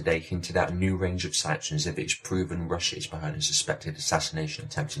Johnson today hinted at a new range of sanctions if it is proven Russia is behind a suspected assassination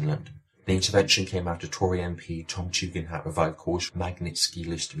attempt in London. The intervention came after Tory MP Tom Tugendhat revived calls for Magnitsky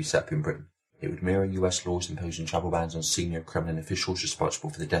List to be set up in Britain. It would mirror US laws imposing travel bans on senior Kremlin officials responsible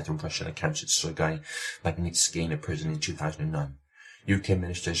for the death of Russian accountant Sergei Magnitsky in a prison in 2009. UK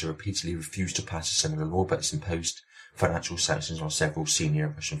ministers have repeatedly refused to pass a similar law, but has imposed financial sanctions on several senior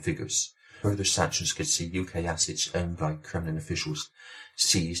Russian figures. Further sanctions could see UK assets owned by Kremlin officials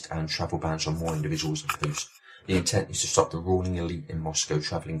seized and travel bans on more individuals imposed. The intent is to stop the ruling elite in Moscow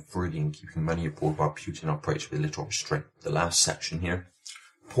travelling freely and keeping money aboard while Putin operates with little restraint. The last section here.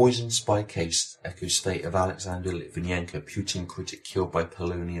 Poison spy case echoes fate of Alexander Litvinenko, Putin critic killed by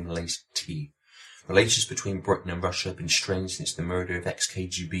polonium-laced tea. Relations between Britain and Russia have been strained since the murder of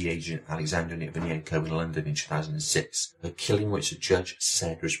ex-KGB agent Alexander Litvinenko in London in 2006, a killing which a judge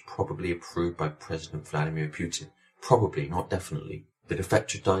said was probably approved by President Vladimir Putin. Probably, not definitely. The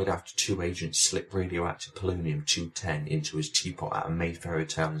defector died after two agents slipped radioactive polonium-210 into his teapot at a Mayfair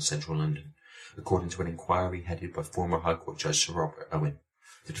hotel in central London, according to an inquiry headed by former High Court Judge Sir Robert Owen.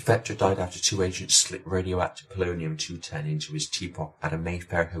 The defector died after two agents slipped radioactive polonium-210 into his teapot at a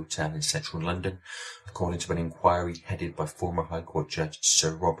Mayfair hotel in central London, according to an inquiry headed by former High Court Judge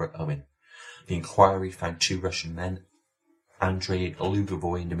Sir Robert Owen. The inquiry found two Russian men, Andrei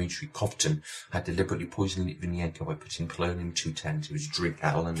Lugovoy and Dmitry Kovtun, had deliberately poisoned Litvinenko by putting polonium-210 to his drink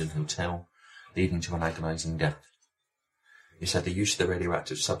at a London hotel, leading to an agonizing death. He said the use of the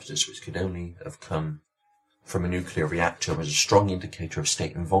radioactive substance, which could only have come from a nuclear reactor, was a strong indicator of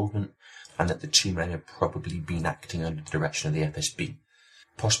state involvement, and that the two men had probably been acting under the direction of the FSB.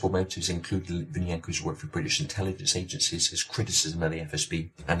 Possible motives included Litvinenko's work for British intelligence agencies, his criticism of the FSB,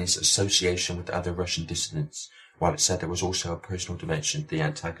 and his association with other Russian dissidents, while it said there was also a personal dimension to the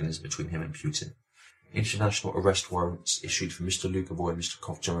antagonism between him and Putin. International arrest warrants issued for Mr. Lugovoy and Mr.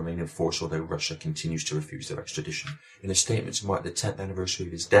 Kovtun remain in force, although Russia continues to refuse their extradition. In a statement to mark the 10th anniversary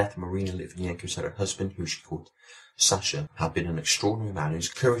of his death, Marina Litvinenko said her husband, who she called Sasha, had been an extraordinary man whose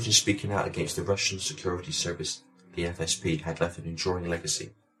courage in speaking out against the Russian security service, the FSB, had left an enduring legacy.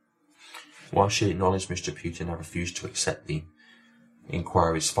 While she acknowledged Mr. Putin had refused to accept the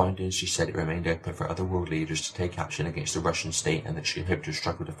inquiry's findings, she said it remained open for other world leaders to take action against the Russian state, and that she hoped her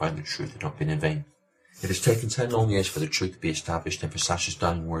struggle to find the truth had not been in vain. It has taken 10 long years for the truth to be established and for Sasha's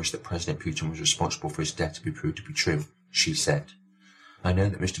dying words that President Putin was responsible for his death to be proved to be true, she said. I know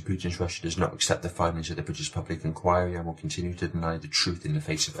that Mr. Putin's Russia does not accept the findings of the British public inquiry and will continue to deny the truth in the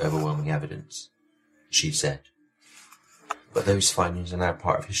face of overwhelming evidence, she said. But those findings are now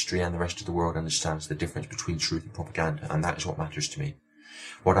part of history, and the rest of the world understands the difference between truth and propaganda, and that is what matters to me.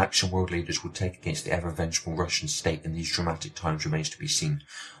 What action world leaders will take against the ever-vengeful Russian state in these dramatic times remains to be seen.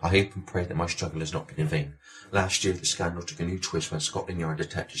 I hope and pray that my struggle has not been in vain. Last year, the scandal took a new twist when Scotland Yard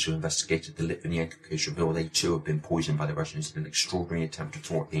detectives who investigated the Litvinenko case revealed they too had been poisoned by the Russians in an extraordinary attempt to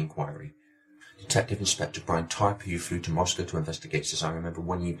thwart the inquiry. Detective Inspector Brian Tarp, who flew to Moscow to investigate this, I remember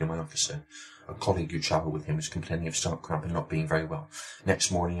one evening my officer, a colleague who travelled with him, was complaining of stomach cramp and not being very well. Next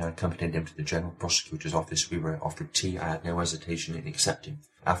morning I accompanied him to the General Prosecutor's office. We were offered tea. I had no hesitation in accepting.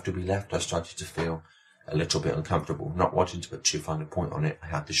 After we left, I started to feel a little bit uncomfortable. Not wanting to put too fine a point on it, I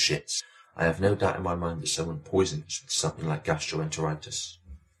had the shits. I have no doubt in my mind that someone poisoned us with something like gastroenteritis.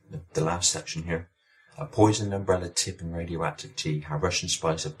 The last section here. A poisoned umbrella tip in radioactive tea, how Russian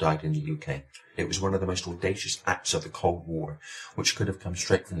spies have died in the UK. It was one of the most audacious acts of the Cold War, which could have come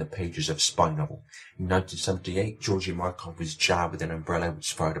straight from the pages of a spy novel. In 1978, Georgy Markov was jabbed with an umbrella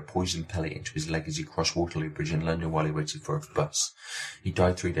which fired a poison pellet into his leg as he crossed Waterloo Bridge in London while he waited for a bus. He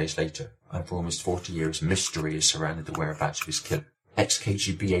died 3 days later, and for almost 40 years mystery has surrounded the whereabouts of his killer.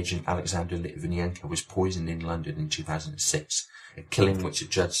 Ex-KGB agent Alexander Litvinenko was poisoned in London in 2006, a killing which a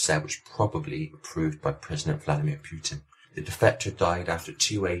judge said was probably approved by President Vladimir Putin. The defector died after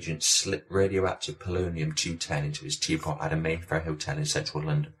two agents slipped radioactive polonium-210 into his teapot at a Mayfair hotel in central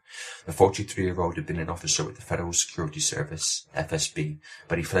London. The 43-year-old had been an officer with the Federal Security Service, FSB,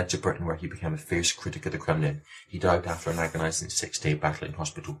 but he fled to Britain where he became a fierce critic of the Kremlin. He died after an agonizing 6-day battle in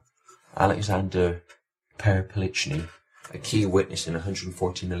hospital. Alexander Perpelichny, a key witness in a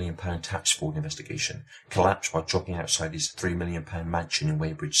 £140 million tax fraud investigation, collapsed while jogging outside his £3 million mansion in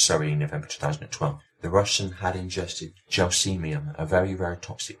Weybridge, Surrey in November 2012. The Russian had ingested gelsemium, a very rare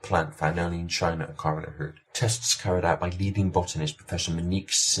toxic plant found only in China, a coroner heard. Tests carried out by leading botanist Professor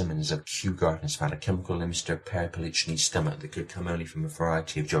Monique Simmons of Kew Gardens found a chemical in Mr. Peripalichny's stomach that could come only from a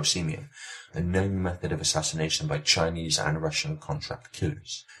variety of gelsemium, a known method of assassination by Chinese and Russian contract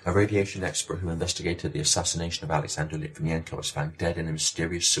killers. A radiation expert who investigated the assassination of Alexander Litvinenko was found dead in a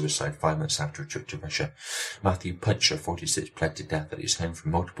mysterious suicide 5 months after a trip to Russia. Matthew Puncher, 46, pled to death at his home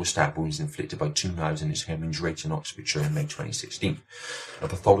from multiple stab wounds inflicted by 2 knives in his home in Drayton, Oxfordshire in May 2016. A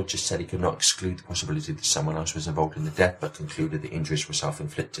pathologist said he could not exclude the possibility that someone else was involved in the death, but concluded the injuries were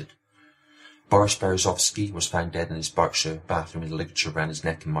self-inflicted. Boris Berezovsky was found dead in his Berkshire bathroom with a ligature around his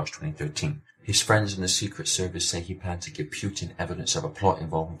neck in March 2013. His friends in the Secret Service say he planned to give Putin evidence of a plot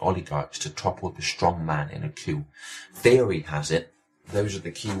involving oligarchs to topple the strong man in a coup. Theory has it, those are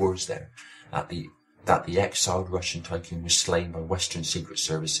the key words there, that the exiled Russian tycoon was slain by Western secret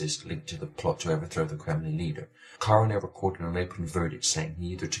services linked to the plot to overthrow the Kremlin leader. Coroner recorded an open verdict saying he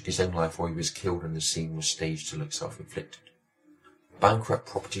either took his own life or he was killed and the scene was staged to look self-inflicted. Bankrupt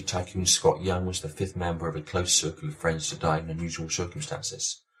property tycoon Scott Young was the 5th member of a close circle of friends to die in unusual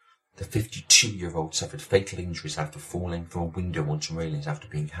circumstances. The 52-year-old suffered fatal injuries after falling from a window onto railings after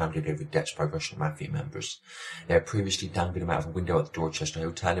being hounded over debts by Russian mafia members. They had previously dangled him out of a window at the Dorchester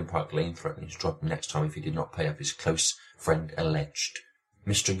Hotel in Park Lane, threatening to drop him next time if he did not pay up, his close friend alleged.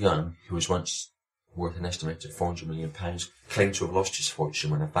 Mr. Young, who was once worth an estimated £400 million, claimed to have lost his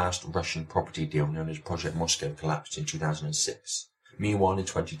fortune when a vast Russian property deal known as Project Moscow collapsed in 2006. Meanwhile, in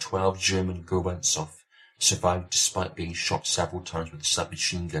 2012, German Gorbuntsov survived despite being shot several times with a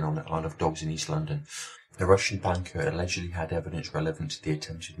submachine gun on the Isle of Dogs in East London. The Russian banker allegedly had evidence relevant to the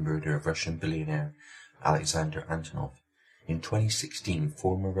attempted murder of Russian billionaire Alexander Antonov. In 2016,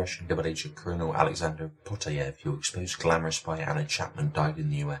 former Russian double agent Colonel Alexander Potayev, who exposed glamour spy Anna Chapman, died in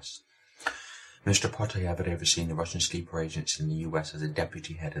the US. Mr. Potayev had overseen the Russian sleeper agents in the US as a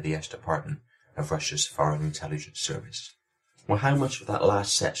deputy head of the S Department of Russia's Foreign Intelligence Service. Well, how much of that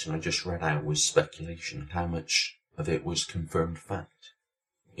last section I just read out was speculation? How much of it was confirmed fact?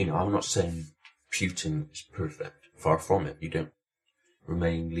 I'm not saying Putin is perfect. Far from it. You don't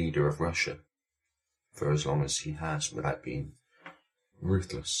remain leader of Russia for as long as he has without being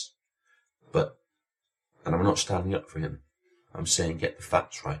ruthless. And I'm not standing up for him. I'm saying get the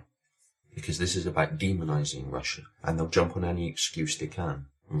facts right. Because this is about demonizing Russia, and they'll jump on any excuse they can,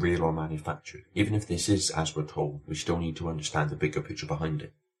 real or manufactured. Even if this is as we're told, we still need to understand the bigger picture behind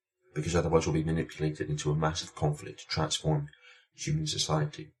it, because otherwise we'll be manipulated into a massive conflict to transform human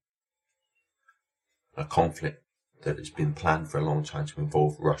society. A conflict that has been planned for a long time to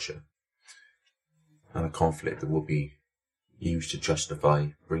involve Russia, and a conflict that will be used to justify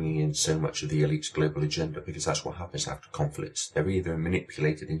bringing in so much of the elite's global agenda, because that's what happens after conflicts. They're either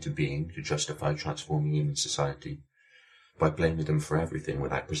manipulated into being to justify transforming human society by blaming them for everything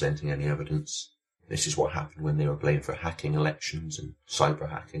without presenting any evidence. This is what happened when they were blamed for hacking elections and cyber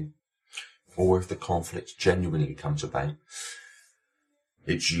hacking. Or if the conflict genuinely comes about,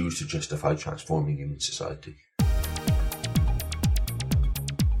 it's used to justify transforming human society.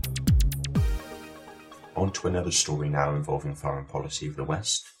 On to another story now involving foreign policy of the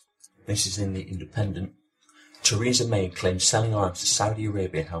West. This is in The Independent. Theresa May claims selling arms to Saudi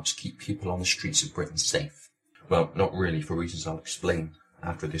Arabia helps keep people on the streets of Britain safe. Well, not really, for reasons I'll explain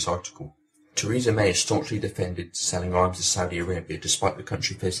after this article. Theresa May has staunchly defended selling arms to Saudi Arabia despite the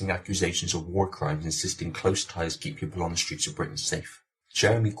country facing accusations of war crimes, insisting close ties keep people on the streets of Britain safe.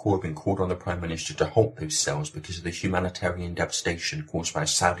 Jeremy Corbyn called on the Prime Minister to halt those sales because of the humanitarian devastation caused by a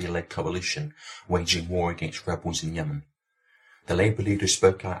Saudi-led coalition waging war against rebels in Yemen. The Labour leader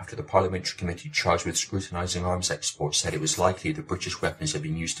spoke out after the parliamentary committee charged with scrutinising arms exports said it was likely that British weapons had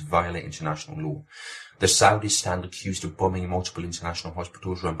been used to violate international law. The Saudis stand accused of bombing multiple international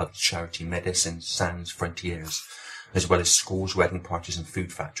hospitals run by the charity Médecins Sans Frontières, as well as schools, wedding parties and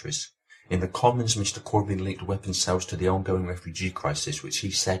food factories. In the Commons, Mr Corbyn linked weapons sales to the ongoing refugee crisis, which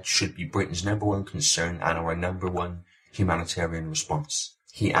he said should be Britain's number one concern and our number one humanitarian response.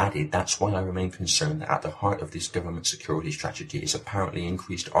 He added, "That's why I remain concerned that at the heart of this government security strategy is apparently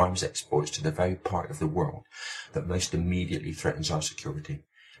increased arms exports to the very part of the world that most immediately threatens our security.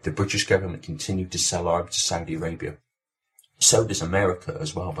 The British government continued to sell arms to Saudi Arabia. So does America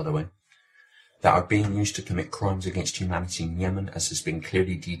as well, by the way. That are being used to commit crimes against humanity in Yemen, as has been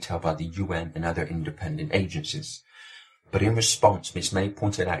clearly detailed by the UN and other independent agencies." But in response, Ms May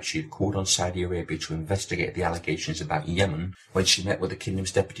pointed out she had called on Saudi Arabia to investigate the allegations about Yemen when she met with the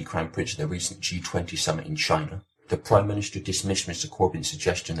kingdom's deputy crown prince at the recent G20 summit in China. The Prime Minister dismissed Mr Corbyn's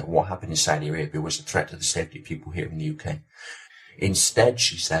suggestion that what happened in Saudi Arabia was a threat to the safety of people here in the UK. Instead,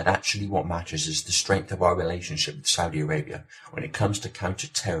 she said, actually what matters is the strength of our relationship with Saudi Arabia. When it comes to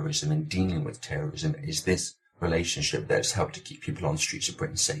counter-terrorism and dealing with terrorism, is this relationship that has helped to keep people on the streets of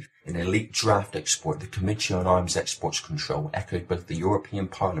Britain safe. In a leaked draft export, the Committee on Arms Exports Control echoed both the European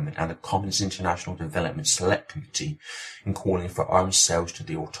Parliament and the Commons International Development Select Committee in calling for arms sales to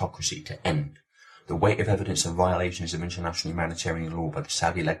the autocracy to end. The weight of evidence of violations of international humanitarian law by the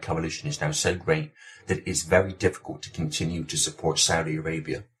Saudi-led coalition is now so great that it is very difficult to continue to support Saudi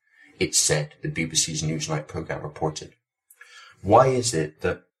Arabia, it said, the BBC's Newsnight programme reported. Why is it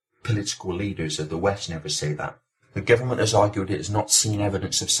that political leaders of the West never say that? The government has argued it has not seen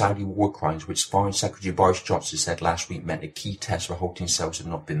evidence of Saudi war crimes, which Foreign Secretary Boris Johnson said last week meant a key test for halting sales had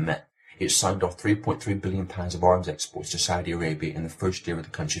not been met. It signed off £3.3 billion of arms exports to Saudi Arabia in the first year of the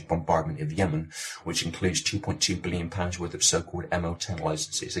country's bombardment of Yemen, which includes £2.2 billion worth of so-called MO-10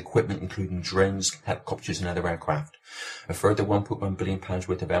 licenses, equipment including drones, helicopters and other aircraft. A further £1.1 billion worth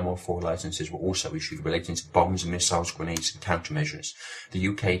of MO4 licenses were also issued relating to bombs, missiles, grenades and countermeasures. The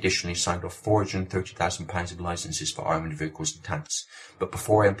UK additionally signed off £430,000 of licenses for armoured vehicles and tanks. But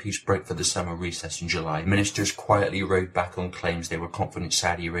before MPs break for the summer recess in July, ministers quietly rode back on claims they were confident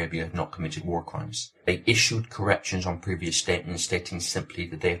Saudi Arabia had not committed war crimes. They issued corrections on previous statements stating simply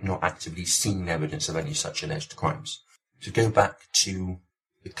that they have not actively seen evidence of any such alleged crimes. To go back to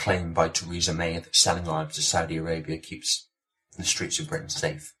the claim by Theresa May that selling arms to Saudi Arabia keeps the streets of Britain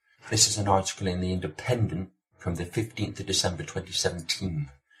safe. This is an article in The Independent from the 15th of December 2017.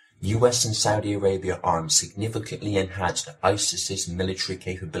 US and Saudi Arabia arms significantly enhanced ISIS's military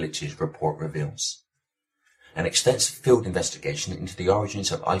capabilities, report reveals. An extensive field investigation into the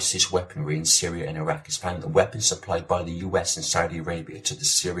origins of ISIS weaponry in Syria and Iraq has found that weapons supplied by the US and Saudi Arabia to the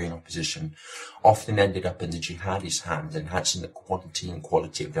Syrian opposition often ended up in the jihadis' hands, enhancing the quantity and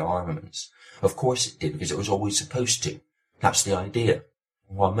quality of their armaments. Of course it did, because it was always supposed to. That's the idea.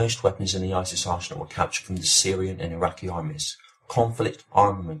 While most weapons in the ISIS arsenal were captured from the Syrian and Iraqi armies, Conflict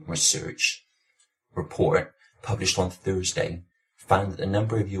Armament Research report, published on Thursday, found that the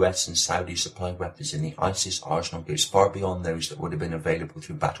number of US and Saudi supplied weapons in the ISIS arsenal goes far beyond those that would have been available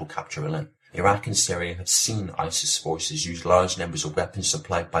through battle capture alone. Iraq and Syria have seen ISIS forces use large numbers of weapons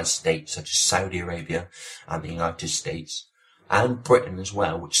supplied by states such as Saudi Arabia and the United States, and Britain as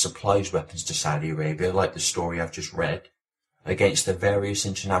well, which supplies weapons to Saudi Arabia, like the story I've just read, against the various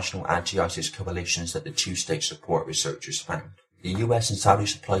international anti-ISIS coalitions that the two states support, researchers found. The US and Saudi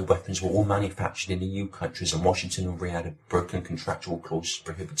supplied weapons were all manufactured in EU countries, and Washington and Riyadh have broken contractual clauses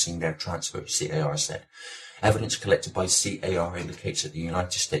prohibiting their transfer, CAR said. Evidence collected by CAR indicates that the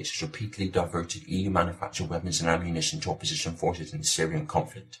United States has repeatedly diverted EU-manufactured weapons and ammunition to opposition forces in the Syrian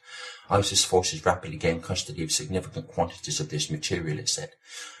conflict. ISIS forces rapidly gained custody of significant quantities of this material, it said.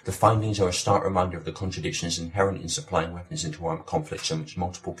 The findings are a stark reminder of the contradictions inherent in supplying weapons into armed conflicts in which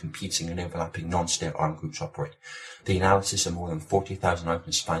multiple competing and overlapping non-state armed groups operate. The analysis of more than 40,000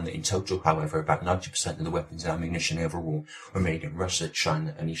 items found that in total, however, about 90% of the weapons and ammunition overall were made in Russia,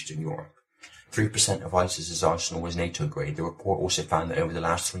 China and Eastern Europe. 3% of ISIS's arsenal was NATO grade. The report also found that over the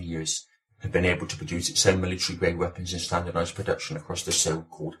last 3 years, it had been able to produce its own military-grade weapons in standardized production across the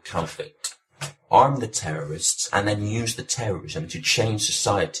so-called caliphate. Arm the terrorists and then use the terrorism to change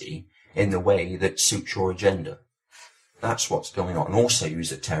society in the way that suits your agenda. That's what's going on. And also use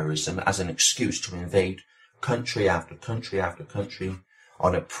the terrorism as an excuse to invade country after country after country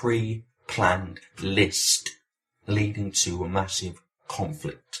on a pre-planned list leading to a massive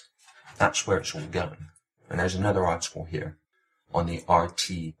conflict. That's where it's all going. And there's another article here on the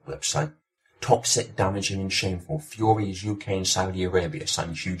RT website. Toxic, damaging and shameful. Furious UK and Saudi Arabia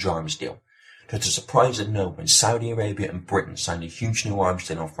sign huge arms deal. To the surprise of no one, Saudi Arabia and Britain signed a huge new arms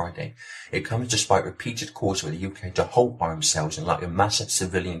deal on Friday. It comes despite repeated calls for the UK to halt arms sales in light of massive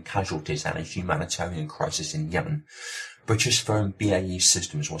civilian casualties and a humanitarian crisis in Yemen. British firm BAE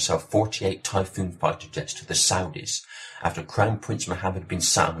Systems will sell 48 Typhoon fighter jets to the Saudis after Crown Prince Mohammed bin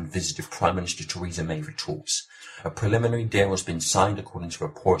Salman visited Prime Minister Theresa May for talks. A preliminary deal has been signed according to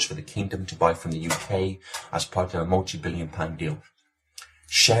reports for the Kingdom to buy from the UK as part of a multi-billion-pound deal.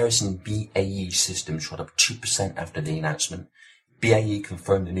 Shares in BAE Systems shot up 2% after the announcement. BAE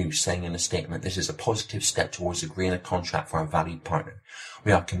confirmed the news, saying in a statement, "This is a positive step towards agreeing a contract for our valued partner.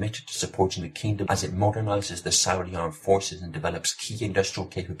 We are committed to supporting the Kingdom as it modernizes the Saudi armed forces and develops key industrial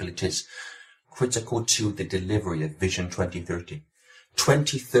capabilities critical to the delivery of Vision 2030.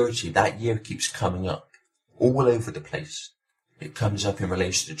 2030, that year keeps coming up all over the place. It comes up in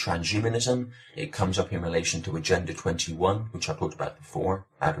relation to transhumanism. It comes up in relation to Agenda 21, which I talked about before,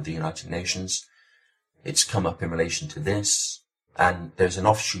 out of the United Nations. It's come up in relation to this. And there's an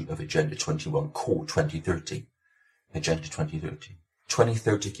offshoot of Agenda 21 called 2030. Agenda 2030.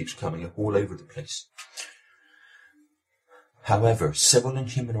 2030 keeps coming up all over the place. However, civil and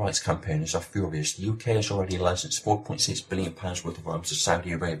human rights campaigners are furious. The UK has already licensed £4.6 billion worth of arms to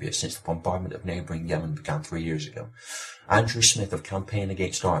Saudi Arabia since the bombardment of neighbouring Yemen began 3 years ago. Andrew Smith of Campaign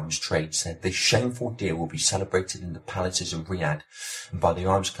Against Arms Trade said this shameful deal will be celebrated in the palaces of Riyadh and by the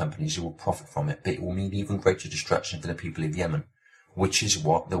arms companies who will profit from it, but it will mean even greater destruction for the people of Yemen, which is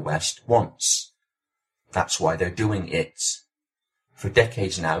what the West wants. That's why they're doing it. For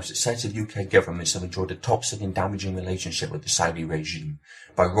decades now, successive UK governments have enjoyed a toxic and damaging relationship with the Saudi regime.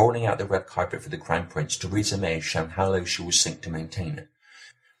 By rolling out the red carpet for the Crown Prince, Theresa May has shown how low she will sink to maintain it.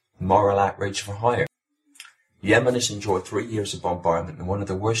 Moral outrage for hire. Yemen has enjoyed 3 years of bombardment and one of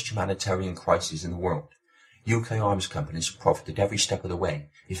the worst humanitarian crises in the world. UK arms companies have profited every step of the way.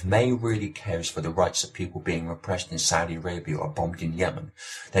 If May really cares for the rights of people being repressed in Saudi Arabia or bombed in Yemen,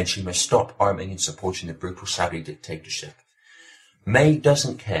 then she must stop arming and supporting the brutal Saudi dictatorship. May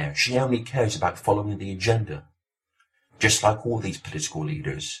doesn't care. She only cares about following the agenda. Just like all these political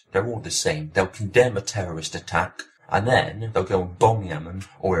leaders, they're all the same. They'll condemn a terrorist attack, and then they'll go and bomb Yemen,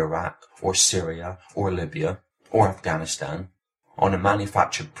 or Iraq, or Syria, or Libya, or Afghanistan, on a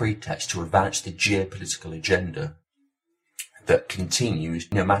manufactured pretext to advance the geopolitical agenda that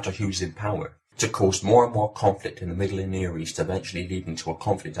continues no matter who's in power, to cause more and more conflict in the Middle and Near East, eventually leading to a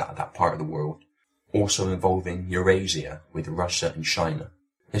conflict out of that part of the world, also involving Eurasia with Russia and China.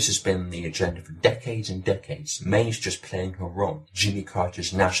 This has been the agenda for decades and decades. May's just playing her role. Jimmy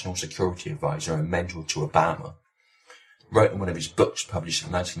Carter's national security advisor and mentor to Obama wrote in one of his books published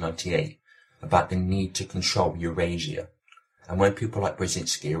in 1998 about the need to control Eurasia. And when people like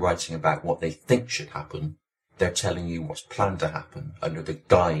Brzezinski are writing about what they think should happen, they're telling you what's planned to happen under the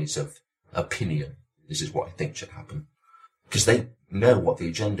guise of opinion. This is what I think should happen. Because they know what the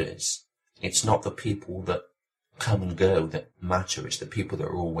agenda is. It's not the people that come and go that matter, it's the people that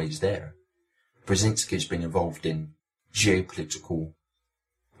are always there. Brzezinski's been involved in geopolitical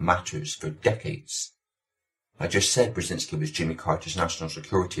matters for decades. I just said Brzezinski was Jimmy Carter's national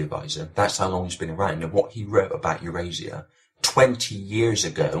security advisor. That's how long he's been around. And what he wrote about Eurasia 20 years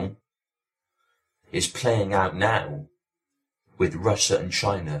ago is playing out now with Russia and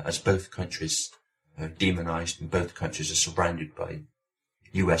China, as both countries are demonized and both countries are surrounded by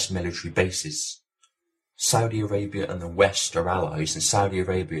US military bases. Saudi Arabia and the West are allies, and Saudi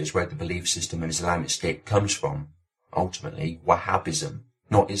Arabia is where the belief system of Islamic State comes from. Ultimately, Wahhabism,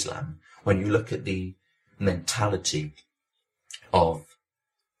 not Islam. When you look at the mentality of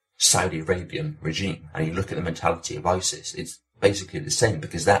Saudi Arabian regime and you look at the mentality of ISIS, it's basically the same,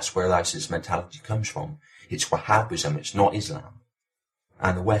 because that's where ISIS mentality comes from. It's Wahhabism, it's not Islam.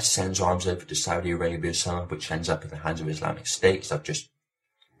 And the West sends arms over to Saudi Arabia, some of which ends up in the hands of Islamic States. I've just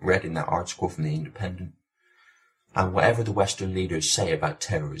read in that article from The Independent. And whatever the Western leaders say about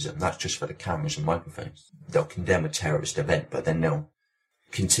terrorism, that's just for the cameras and microphones. They'll condemn a terrorist event, but then they'll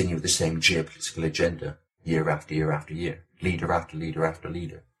continue the same geopolitical agenda year after year after year, leader after leader after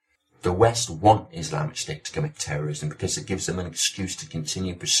leader. The West want Islamic State to commit terrorism because it gives them an excuse to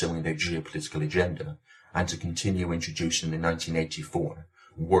continue pursuing their geopolitical agenda and to continue introducing the 1984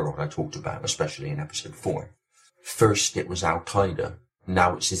 world I talked about, especially in episode 4. First it was Al-Qaeda,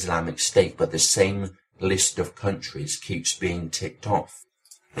 now it's Islamic State, but the same list of countries keeps being ticked off.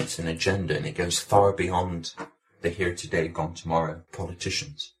 It's an agenda and it goes far beyond the here today, gone tomorrow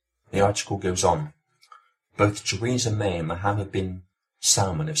politicians. The article goes on. Both Theresa May and Mohammed bin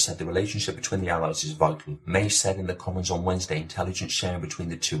Salman have said the relationship between the allies is vital. May said in the Commons on Wednesday intelligence sharing between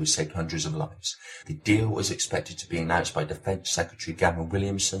the two has saved hundreds of lives. The deal is expected to be announced by Defence Secretary Gavin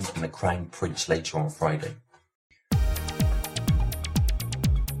Williamson and the Crown Prince later on Friday.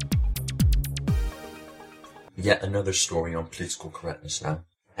 Yet another story on political correctness now.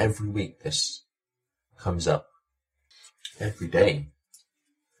 Every week this comes up. Every day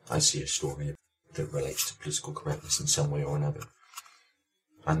I see a story that relates to political correctness in some way or another.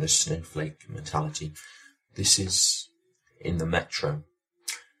 And the snowflake mentality. This is in the Metro.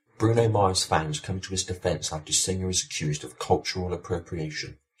 Bruno Mars fans come to his defence after singer is accused of cultural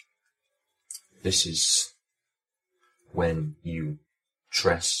appropriation. This is when you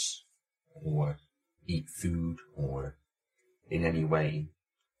dress or eat food or in any way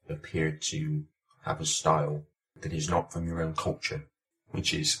appear to have a style that is not from your own culture,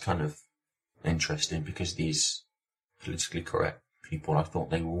 which is kind of interesting because these politically correct people, I thought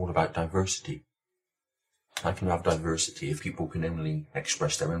they were all about diversity. How can you have diversity if people can only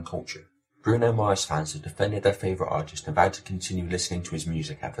express their own culture? Bruno Mars fans have defended their favourite artist and vowed to continue listening to his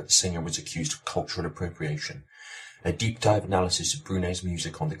music after the singer was accused of cultural appropriation. A deep dive analysis of Bruno's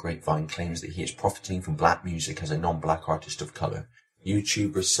music on the Grapevine claims that he is profiting from black music as a non-black artist of color.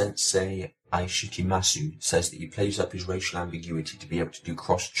 YouTuber Sensei Aishikimasu says that he plays up his racial ambiguity to be able to do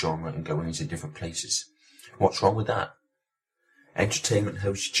cross-genre and go into different places. What's wrong with that? Entertainment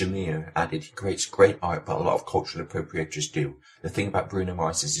host Jameer added he creates great art, but a lot of cultural appropriators do. The thing about Bruno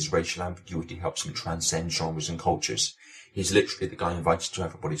Mars is his racial ambiguity helps him transcend genres and cultures. He's literally the guy invited to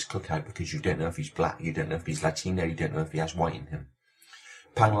everybody's cookout because you don't know if he's black, you don't know if he's Latino, you don't know if he has white in him.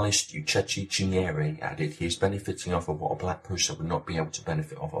 Panelist Uchechi Chinyere added he is benefiting off of what a black person would not be able to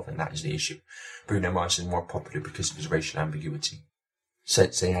benefit off of, and that is the issue. Bruno Mars is more popular because of his racial ambiguity.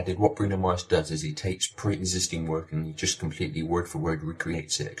 Sensei added what Bruno Mars does is he takes pre-existing work and he just completely word for word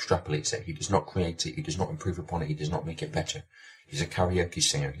recreates it, extrapolates it. He does not create it, he does not improve upon it, he does not make it better. He's a karaoke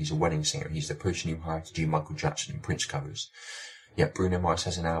singer, he's a wedding singer, he's the person you hire to do Michael Jackson and Prince covers. Yet Bruno Mars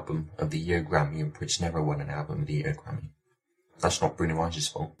has an Album of the Year Grammy and Prince never won an Album of the Year Grammy. That's not Bruno Mars'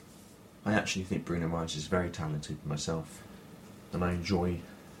 fault. I actually think Bruno Mars is very talented myself, and I enjoy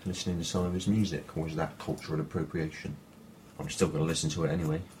listening to some of his music, or is that cultural appropriation? I'm still going to listen to it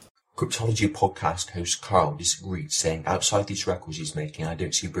anyway. Cryptology podcast host Carl disagreed, saying, outside these records he's making, I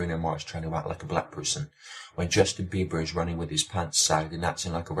don't see Bruno Mars trying to act like a black person. When Justin Bieber is running with his pants sagged and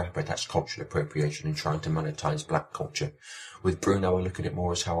acting like a rapper, that's cultural appropriation and trying to monetize black culture. With Bruno, I look at it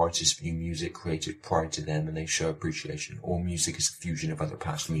more as how artists view music created prior to them and they show appreciation. All music is a fusion of other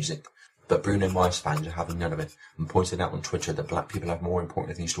past music. But Bruno Mars fans are having none of it and pointed out on Twitter that black people have more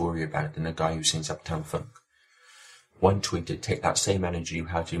important things to worry about than a guy who sings Uptown Funk. One tweeted, take that same energy you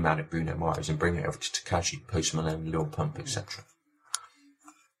had to mad at Bruno Mars and bring it over to Tekashi, Post Malone, Lil Pump, etc.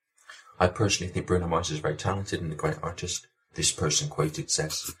 I personally think Bruno Mars is very talented and a great artist. This person quoted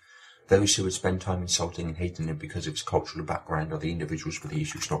says, those who would spend time insulting and hating him because of his cultural background are the individuals with the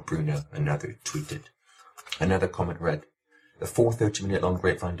issues, not Bruno, another tweeted. Another comment read, the full 30-minute long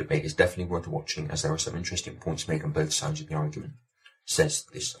Grapevine debate is definitely worth watching as there are some interesting points made on both sides of the argument, says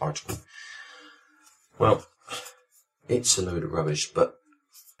this article. Well, it's a load of rubbish, but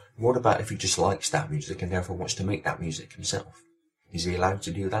what about if he just likes that music and therefore wants to make that music himself? Is he allowed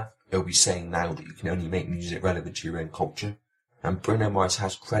to do that? He'll be saying now that you can only make music relevant to your own culture. And Bruno Mars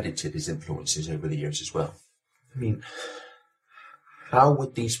has credited his influences over the years as well. I mean, how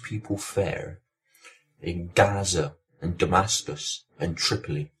would these people fare in Gaza and Damascus and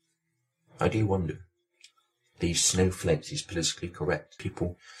Tripoli? I do wonder. These snowflakes, these politically correct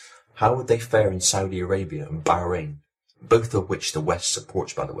people, how would they fare in Saudi Arabia and Bahrain? Both of which the West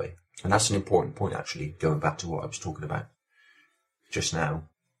supports, by the way. And that's an important point, actually, going back to what I was talking about just now.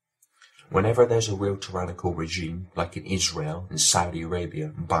 Whenever there's a real tyrannical regime, like in Israel and Saudi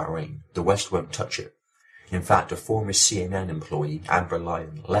Arabia and Bahrain, the West won't touch it. In fact, a former CNN employee, Amber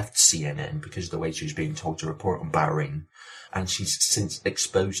Lyon, left CNN because of the way she was being told to report on Bahrain, and she's since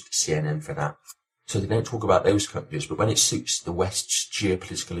exposed CNN for that. So they don't talk about those countries, but when it suits the West's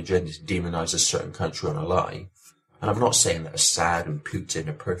geopolitical agenda to demonise a certain country on a lie, and I'm not saying that Assad and Putin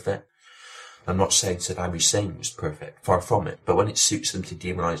are perfect, I'm not saying Saddam Hussein was perfect, far from it, but when it suits them to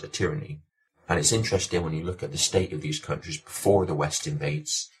demonise a tyranny, and it's interesting when you look at the state of these countries before the West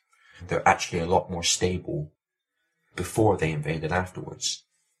invades, they're actually a lot more stable before they invade than afterwards.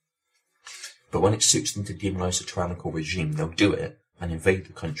 But when it suits them to demonise a tyrannical regime, they'll do it and invade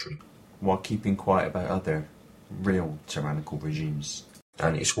the country, while keeping quiet about other real tyrannical regimes.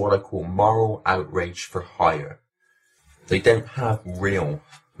 And it's what I call moral outrage for hire. They don't have real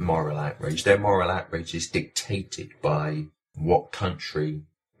moral outrage. Their moral outrage is dictated by what country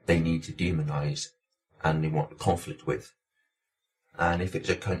they need to demonise and they want conflict with. And if it's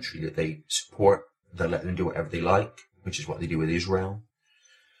a country that they support, they'll let them do whatever they like, which is what they do with Israel.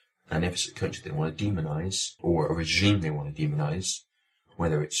 And if it's a country they want to demonise, or a regime they want to demonise,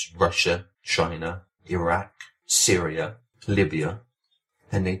 whether it's Russia, China, Iraq, Syria, Libya,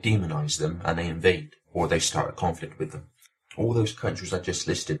 then they demonise them and they invade, or they start a conflict with them. All those countries I just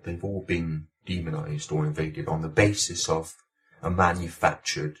listed, they've all been demonised or invaded on the basis of a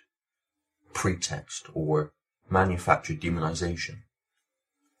manufactured pretext or manufactured demonisation,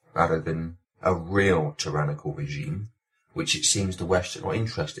 rather than a real tyrannical regime, which it seems the West are not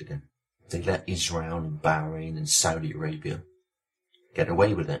interested in. They let Israel and Bahrain and Saudi Arabia get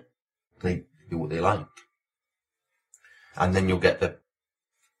away with it. They do what they like. And then you'll get the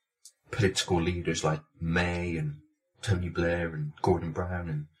political leaders like May and Tony Blair and Gordon Brown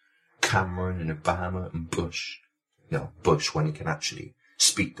and Cameron and Obama and Bush. You know, Bush, when he can actually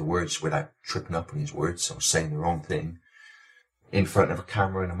speak the words without tripping up on his words or saying the wrong thing, in front of a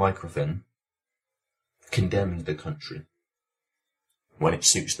camera and a microphone, condemning the country when it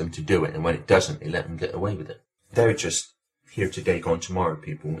suits them to do it, and when it doesn't, they let them get away with it. They're just here today, gone tomorrow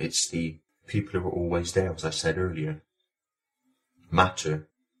people. It's the people who are always there, as I said earlier, matter.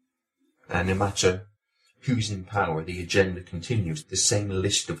 And no matter who's in power, the agenda continues. The same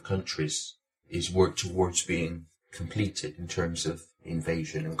list of countries is worked towards being completed in terms of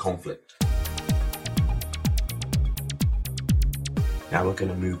invasion and conflict. Now we're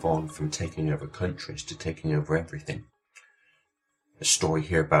going to move on from taking over countries to taking over everything. A story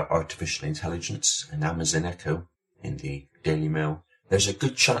here about artificial intelligence and Amazon Echo in the Daily Mail. There's a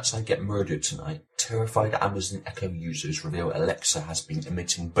good chance I get murdered tonight. Terrified Amazon Echo users reveal Alexa has been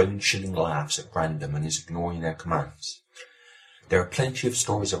emitting bone-chilling laughs at random and is ignoring their commands. There are plenty of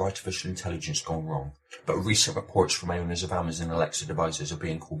stories of artificial intelligence gone wrong, but recent reports from owners of Amazon Alexa devices are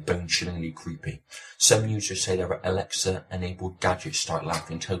being called bone-chillingly creepy. Some users say their Alexa-enabled gadgets start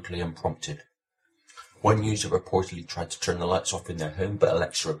laughing totally unprompted. One user reportedly tried to turn the lights off in their home, but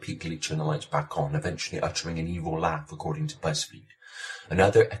Alexa repeatedly turned the lights back on, eventually uttering an evil laugh, according to BuzzFeed.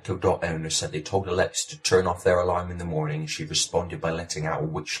 Another Echo Dot owner said they told Alexa to turn off their alarm in the morning, and she responded by letting out a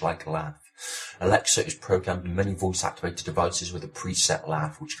witch-like laugh. Alexa is programmed in many voice-activated devices with a preset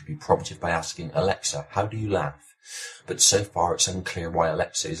laugh, which can be prompted by asking, Alexa, how do you laugh? But so far it's unclear why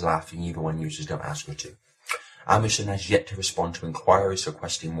Alexa is laughing even when users don't ask her to. Amazon has yet to respond to inquiries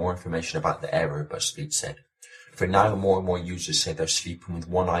requesting more information about the error, BuzzFeed said. For now, more and more users say they're sleeping with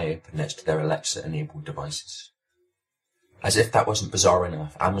one eye open next to their Alexa-enabled devices. As if that wasn't bizarre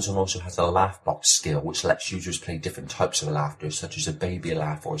enough, Amazon also has a laugh box skill which lets users play different types of laughter, such as a baby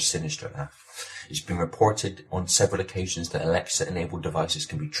laugh or a sinister laugh. It's been reported on several occasions that Alexa-enabled devices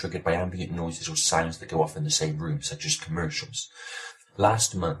can be triggered by ambient noises or sounds that go off in the same room, such as commercials.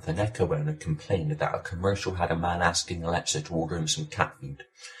 Last month, an Echo owner complained that a commercial had a man asking Alexa to order him some cat food.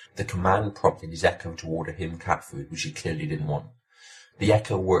 The command prompted his Echo to order him cat food, which he clearly didn't want. The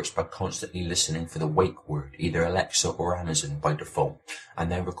Echo works by constantly listening for the wake word, either Alexa or Amazon by default, and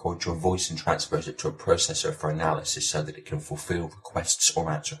then records your voice and transfers it to a processor for analysis so that it can fulfill requests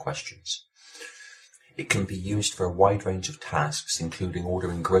or answer questions. It can be used for a wide range of tasks, including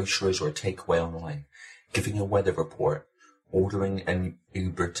ordering groceries or a takeaway online, giving a weather report, ordering an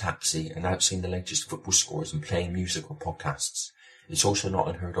Uber taxi, announcing the latest football scores, and playing music or podcasts. It's also not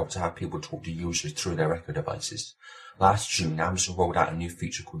unheard of to have people talk to users through their Echo devices. Last June, Amazon rolled out a new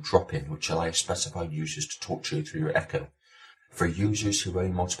feature called Drop-In, which allows specified users to talk to you through your Echo. For users who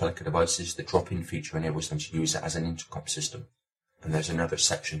own multiple Echo devices, the Drop-In feature enables them to use it as an intercom system. And there's another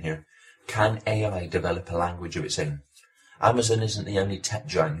section here. Can AI develop a language of its own? Amazon isn't the only tech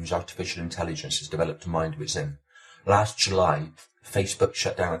giant whose artificial intelligence has developed a mind of its own. Last July, Facebook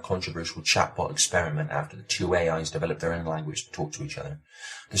shut down a controversial chatbot experiment after the two AIs developed their own language to talk to each other.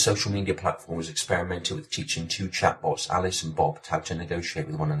 The social media platform was experimental with teaching two chatbots, Alice and Bob, how to negotiate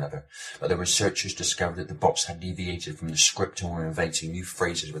with one another, but the researchers discovered that the bots had deviated from the script and were inventing new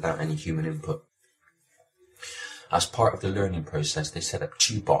phrases without any human input. As part of the learning process, they set up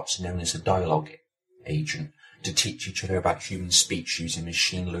two bots known as a dialogue agent to teach each other about human speech using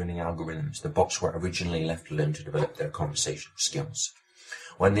machine learning algorithms. The bots were originally left alone to develop their conversational skills.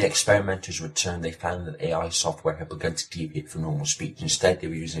 When the experimenters returned, they found that AI software had begun to deviate from normal speech. Instead, they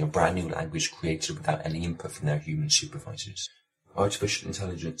were using a brand new language created without any input from their human supervisors. Artificial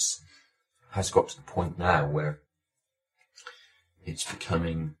intelligence has got to the point now where it's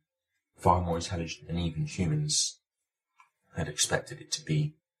becoming far more intelligent than even humans had expected it to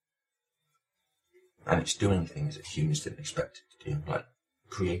be. And it's doing things that humans didn't expect it to do, like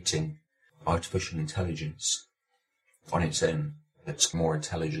creating artificial intelligence on its own that's more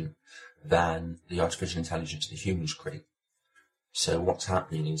intelligent than the artificial intelligence that humans create. So what's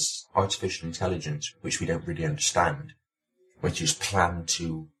happening is artificial intelligence, which we don't really understand, which is planned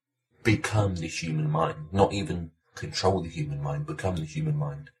to become the human mind, not even control the human mind, become the human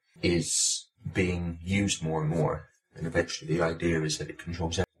mind, is being used more and more. And eventually the idea is that it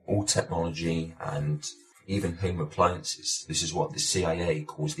controls all technology and even home appliances. This is what the CIA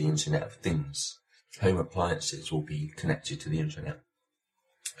calls the Internet of Things. Home appliances will be connected to the Internet,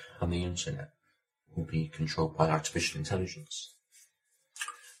 and the Internet will be controlled by artificial intelligence.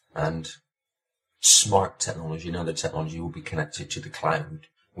 And smart technology and other technology will be connected to the cloud,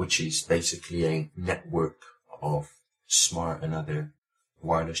 which is basically a network of smart and other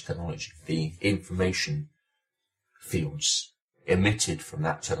wireless technology. The information fields emitted from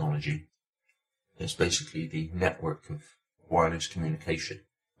that technology is basically the network of wireless communication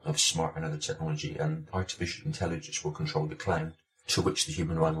of smart and other technology, and artificial intelligence will control the cloud, to which the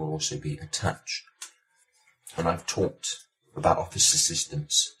human mind will also be attached. And I've talked about office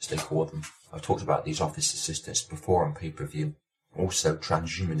assistants, as they call them. I've talked about these office assistants before on pay-per-view. Also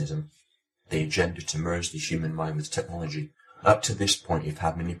transhumanism. the agenda to merge the human mind with technology. Up to this point, you've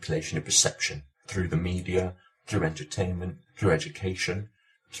had manipulation of perception through the media, through entertainment, through education,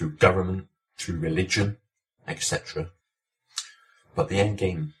 through government, through religion, etc. But the end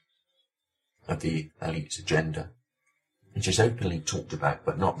game of the elite's agenda, which is openly talked about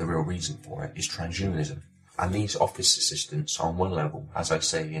but not the real reason for it, is transhumanism. And these office assistants, on one level, as I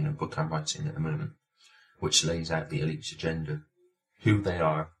say in a book I'm writing at the moment, which lays out the elite's agenda, who they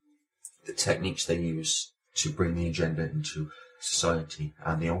are, the techniques they use to bring the agenda into society,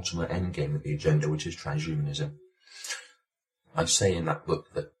 and the ultimate end game of the agenda, which is transhumanism. I say in that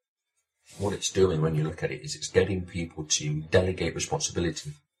book that what it's doing when you look at it is it's getting people to delegate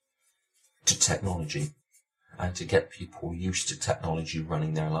responsibility to technology and to get people used to technology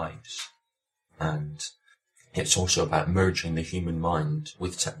running their lives. And it's also about merging the human mind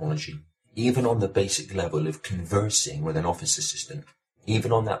with technology, even on the basic level of conversing with an office assistant.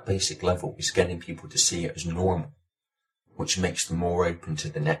 Even on that basic level, it's getting people to see it as normal, which makes them more open to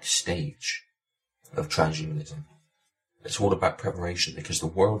the next stage of transhumanism. It's all about preparation, because the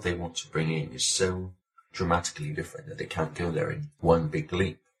world they want to bring in is so dramatically different that they can't go there in one big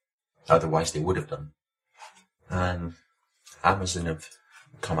leap. Otherwise they would have done. And Amazon have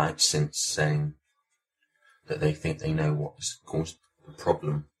come out since saying that they think they know what has caused the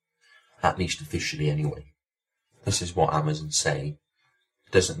problem, at least officially anyway. This is what Amazon say.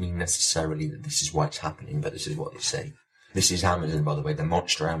 Doesn't mean necessarily that this is why it's happening, but this is what they say. This is Amazon, by the way, the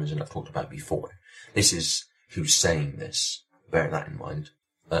monster Amazon I've talked about before. This is who's saying this. Bear that in mind.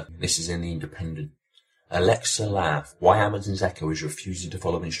 This is in The Independent. Alexa laugh. Why Amazon's Echo is refusing to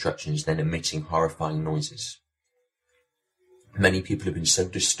follow instructions, then emitting horrifying noises. Many people have been so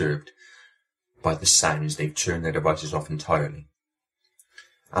disturbed by the sounds they've turned their devices off entirely.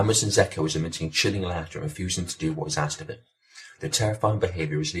 Amazon's Echo is emitting chilling laughter and refusing to do what is asked of it. The terrifying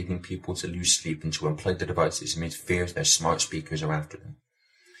behaviour is leading people to lose sleep and to unplug their devices amid fears their smart speakers are after them.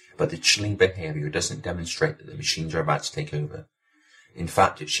 But the chilling behaviour doesn't demonstrate that the machines are about to take over. In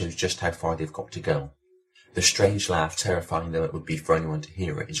fact, it shows just how far they've got to go. The strange laugh, terrifying though it would be for anyone to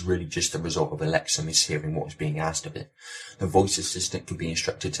hear it, is really just the result of Alexa mishearing what is being asked of it. The voice assistant can be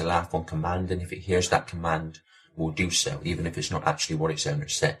instructed to laugh on command, and if it hears that command, will do so, even if it's not actually what its owner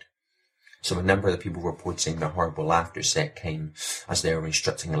said. So a number of the people reporting the horrible laughter say it came as they were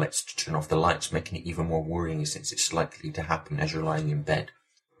instructing Alexa to turn off the lights, making it even more worrying since it's likely to happen as you're lying in bed.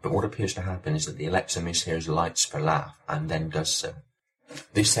 But what appears to happen is that the Alexa mishears lights for laugh, and then does so.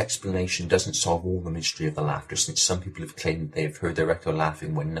 This explanation doesn't solve all the mystery of the laughter, since some people have claimed that they have heard their Echo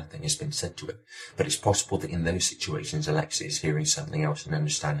laughing when nothing has been said to it. But it's possible that in those situations Alexa is hearing something else and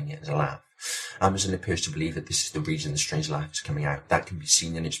understanding it as a laugh. Amazon appears to believe that this is the reason the strange laugh is coming out. That can be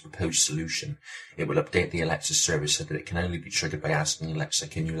seen in its proposed solution. It will update the Alexa service so that it can only be triggered by asking Alexa,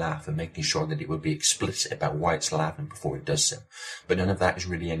 can you laugh, and making sure that it will be explicit about why it's laughing before it does so. But none of that is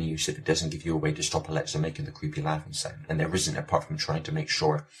really any use if it doesn't give you a way to stop Alexa making the creepy laughing sound, and there isn't, apart from trying to make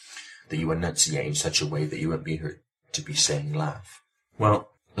sure that you enunciate in such a way that you won't be heard to be saying laugh.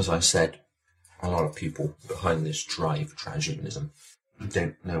 Well, as I said, a lot of people behind this drive for transhumanism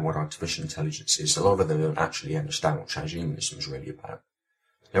don't know what artificial intelligence is. A lot of them don't actually understand what transhumanism is really about.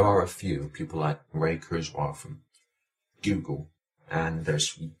 There are a few people like Ray Kurzweil from Google, and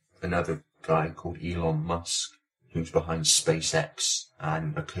there's another guy called Elon Musk who's behind SpaceX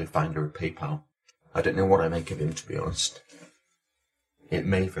and a co-founder of PayPal. I don't know what I make of him, to be honest. It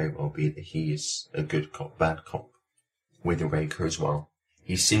may very well be that he is a good cop, bad cop with Ray Kurzweil.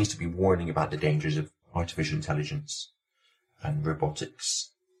 He seems to be warning about the dangers of artificial intelligence and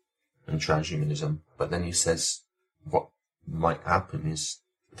robotics and transhumanism, but then he says what might happen is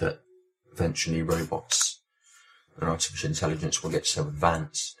that eventually robots and artificial intelligence will get so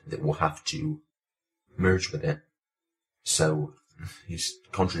advanced that we'll have to merge with it. So he's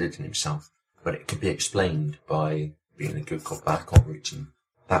contradicting himself, but it could be explained by being a good cop, bad cop routine.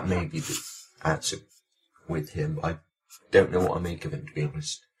 That may be the answer with him. I don't know what I make of him, to be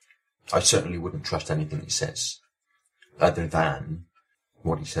honest. I certainly wouldn't trust anything he says, other than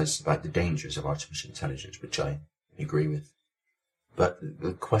what he says about the dangers of artificial intelligence, which I agree with. But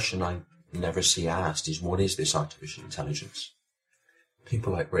the question I never see asked is, what is this artificial intelligence?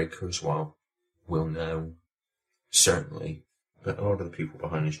 People like Ray Kurzweil will know, certainly, but a lot of the people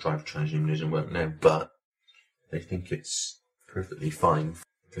behind this drive for transhumanism won't know, but they think it's perfectly fine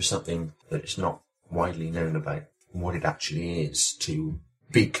for something that it's not widely known about what it actually is to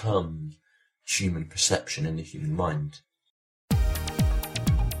become human perception in the human mind.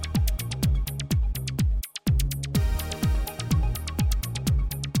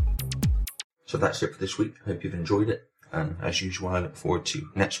 So that's it for this week. Hope you've enjoyed it. And as usual, I look forward to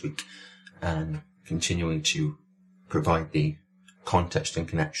next week and continuing to provide the context and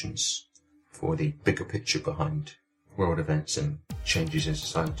connections for the bigger picture behind world events and changes in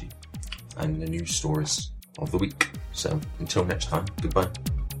society and the news stories of the week. So until next time, goodbye.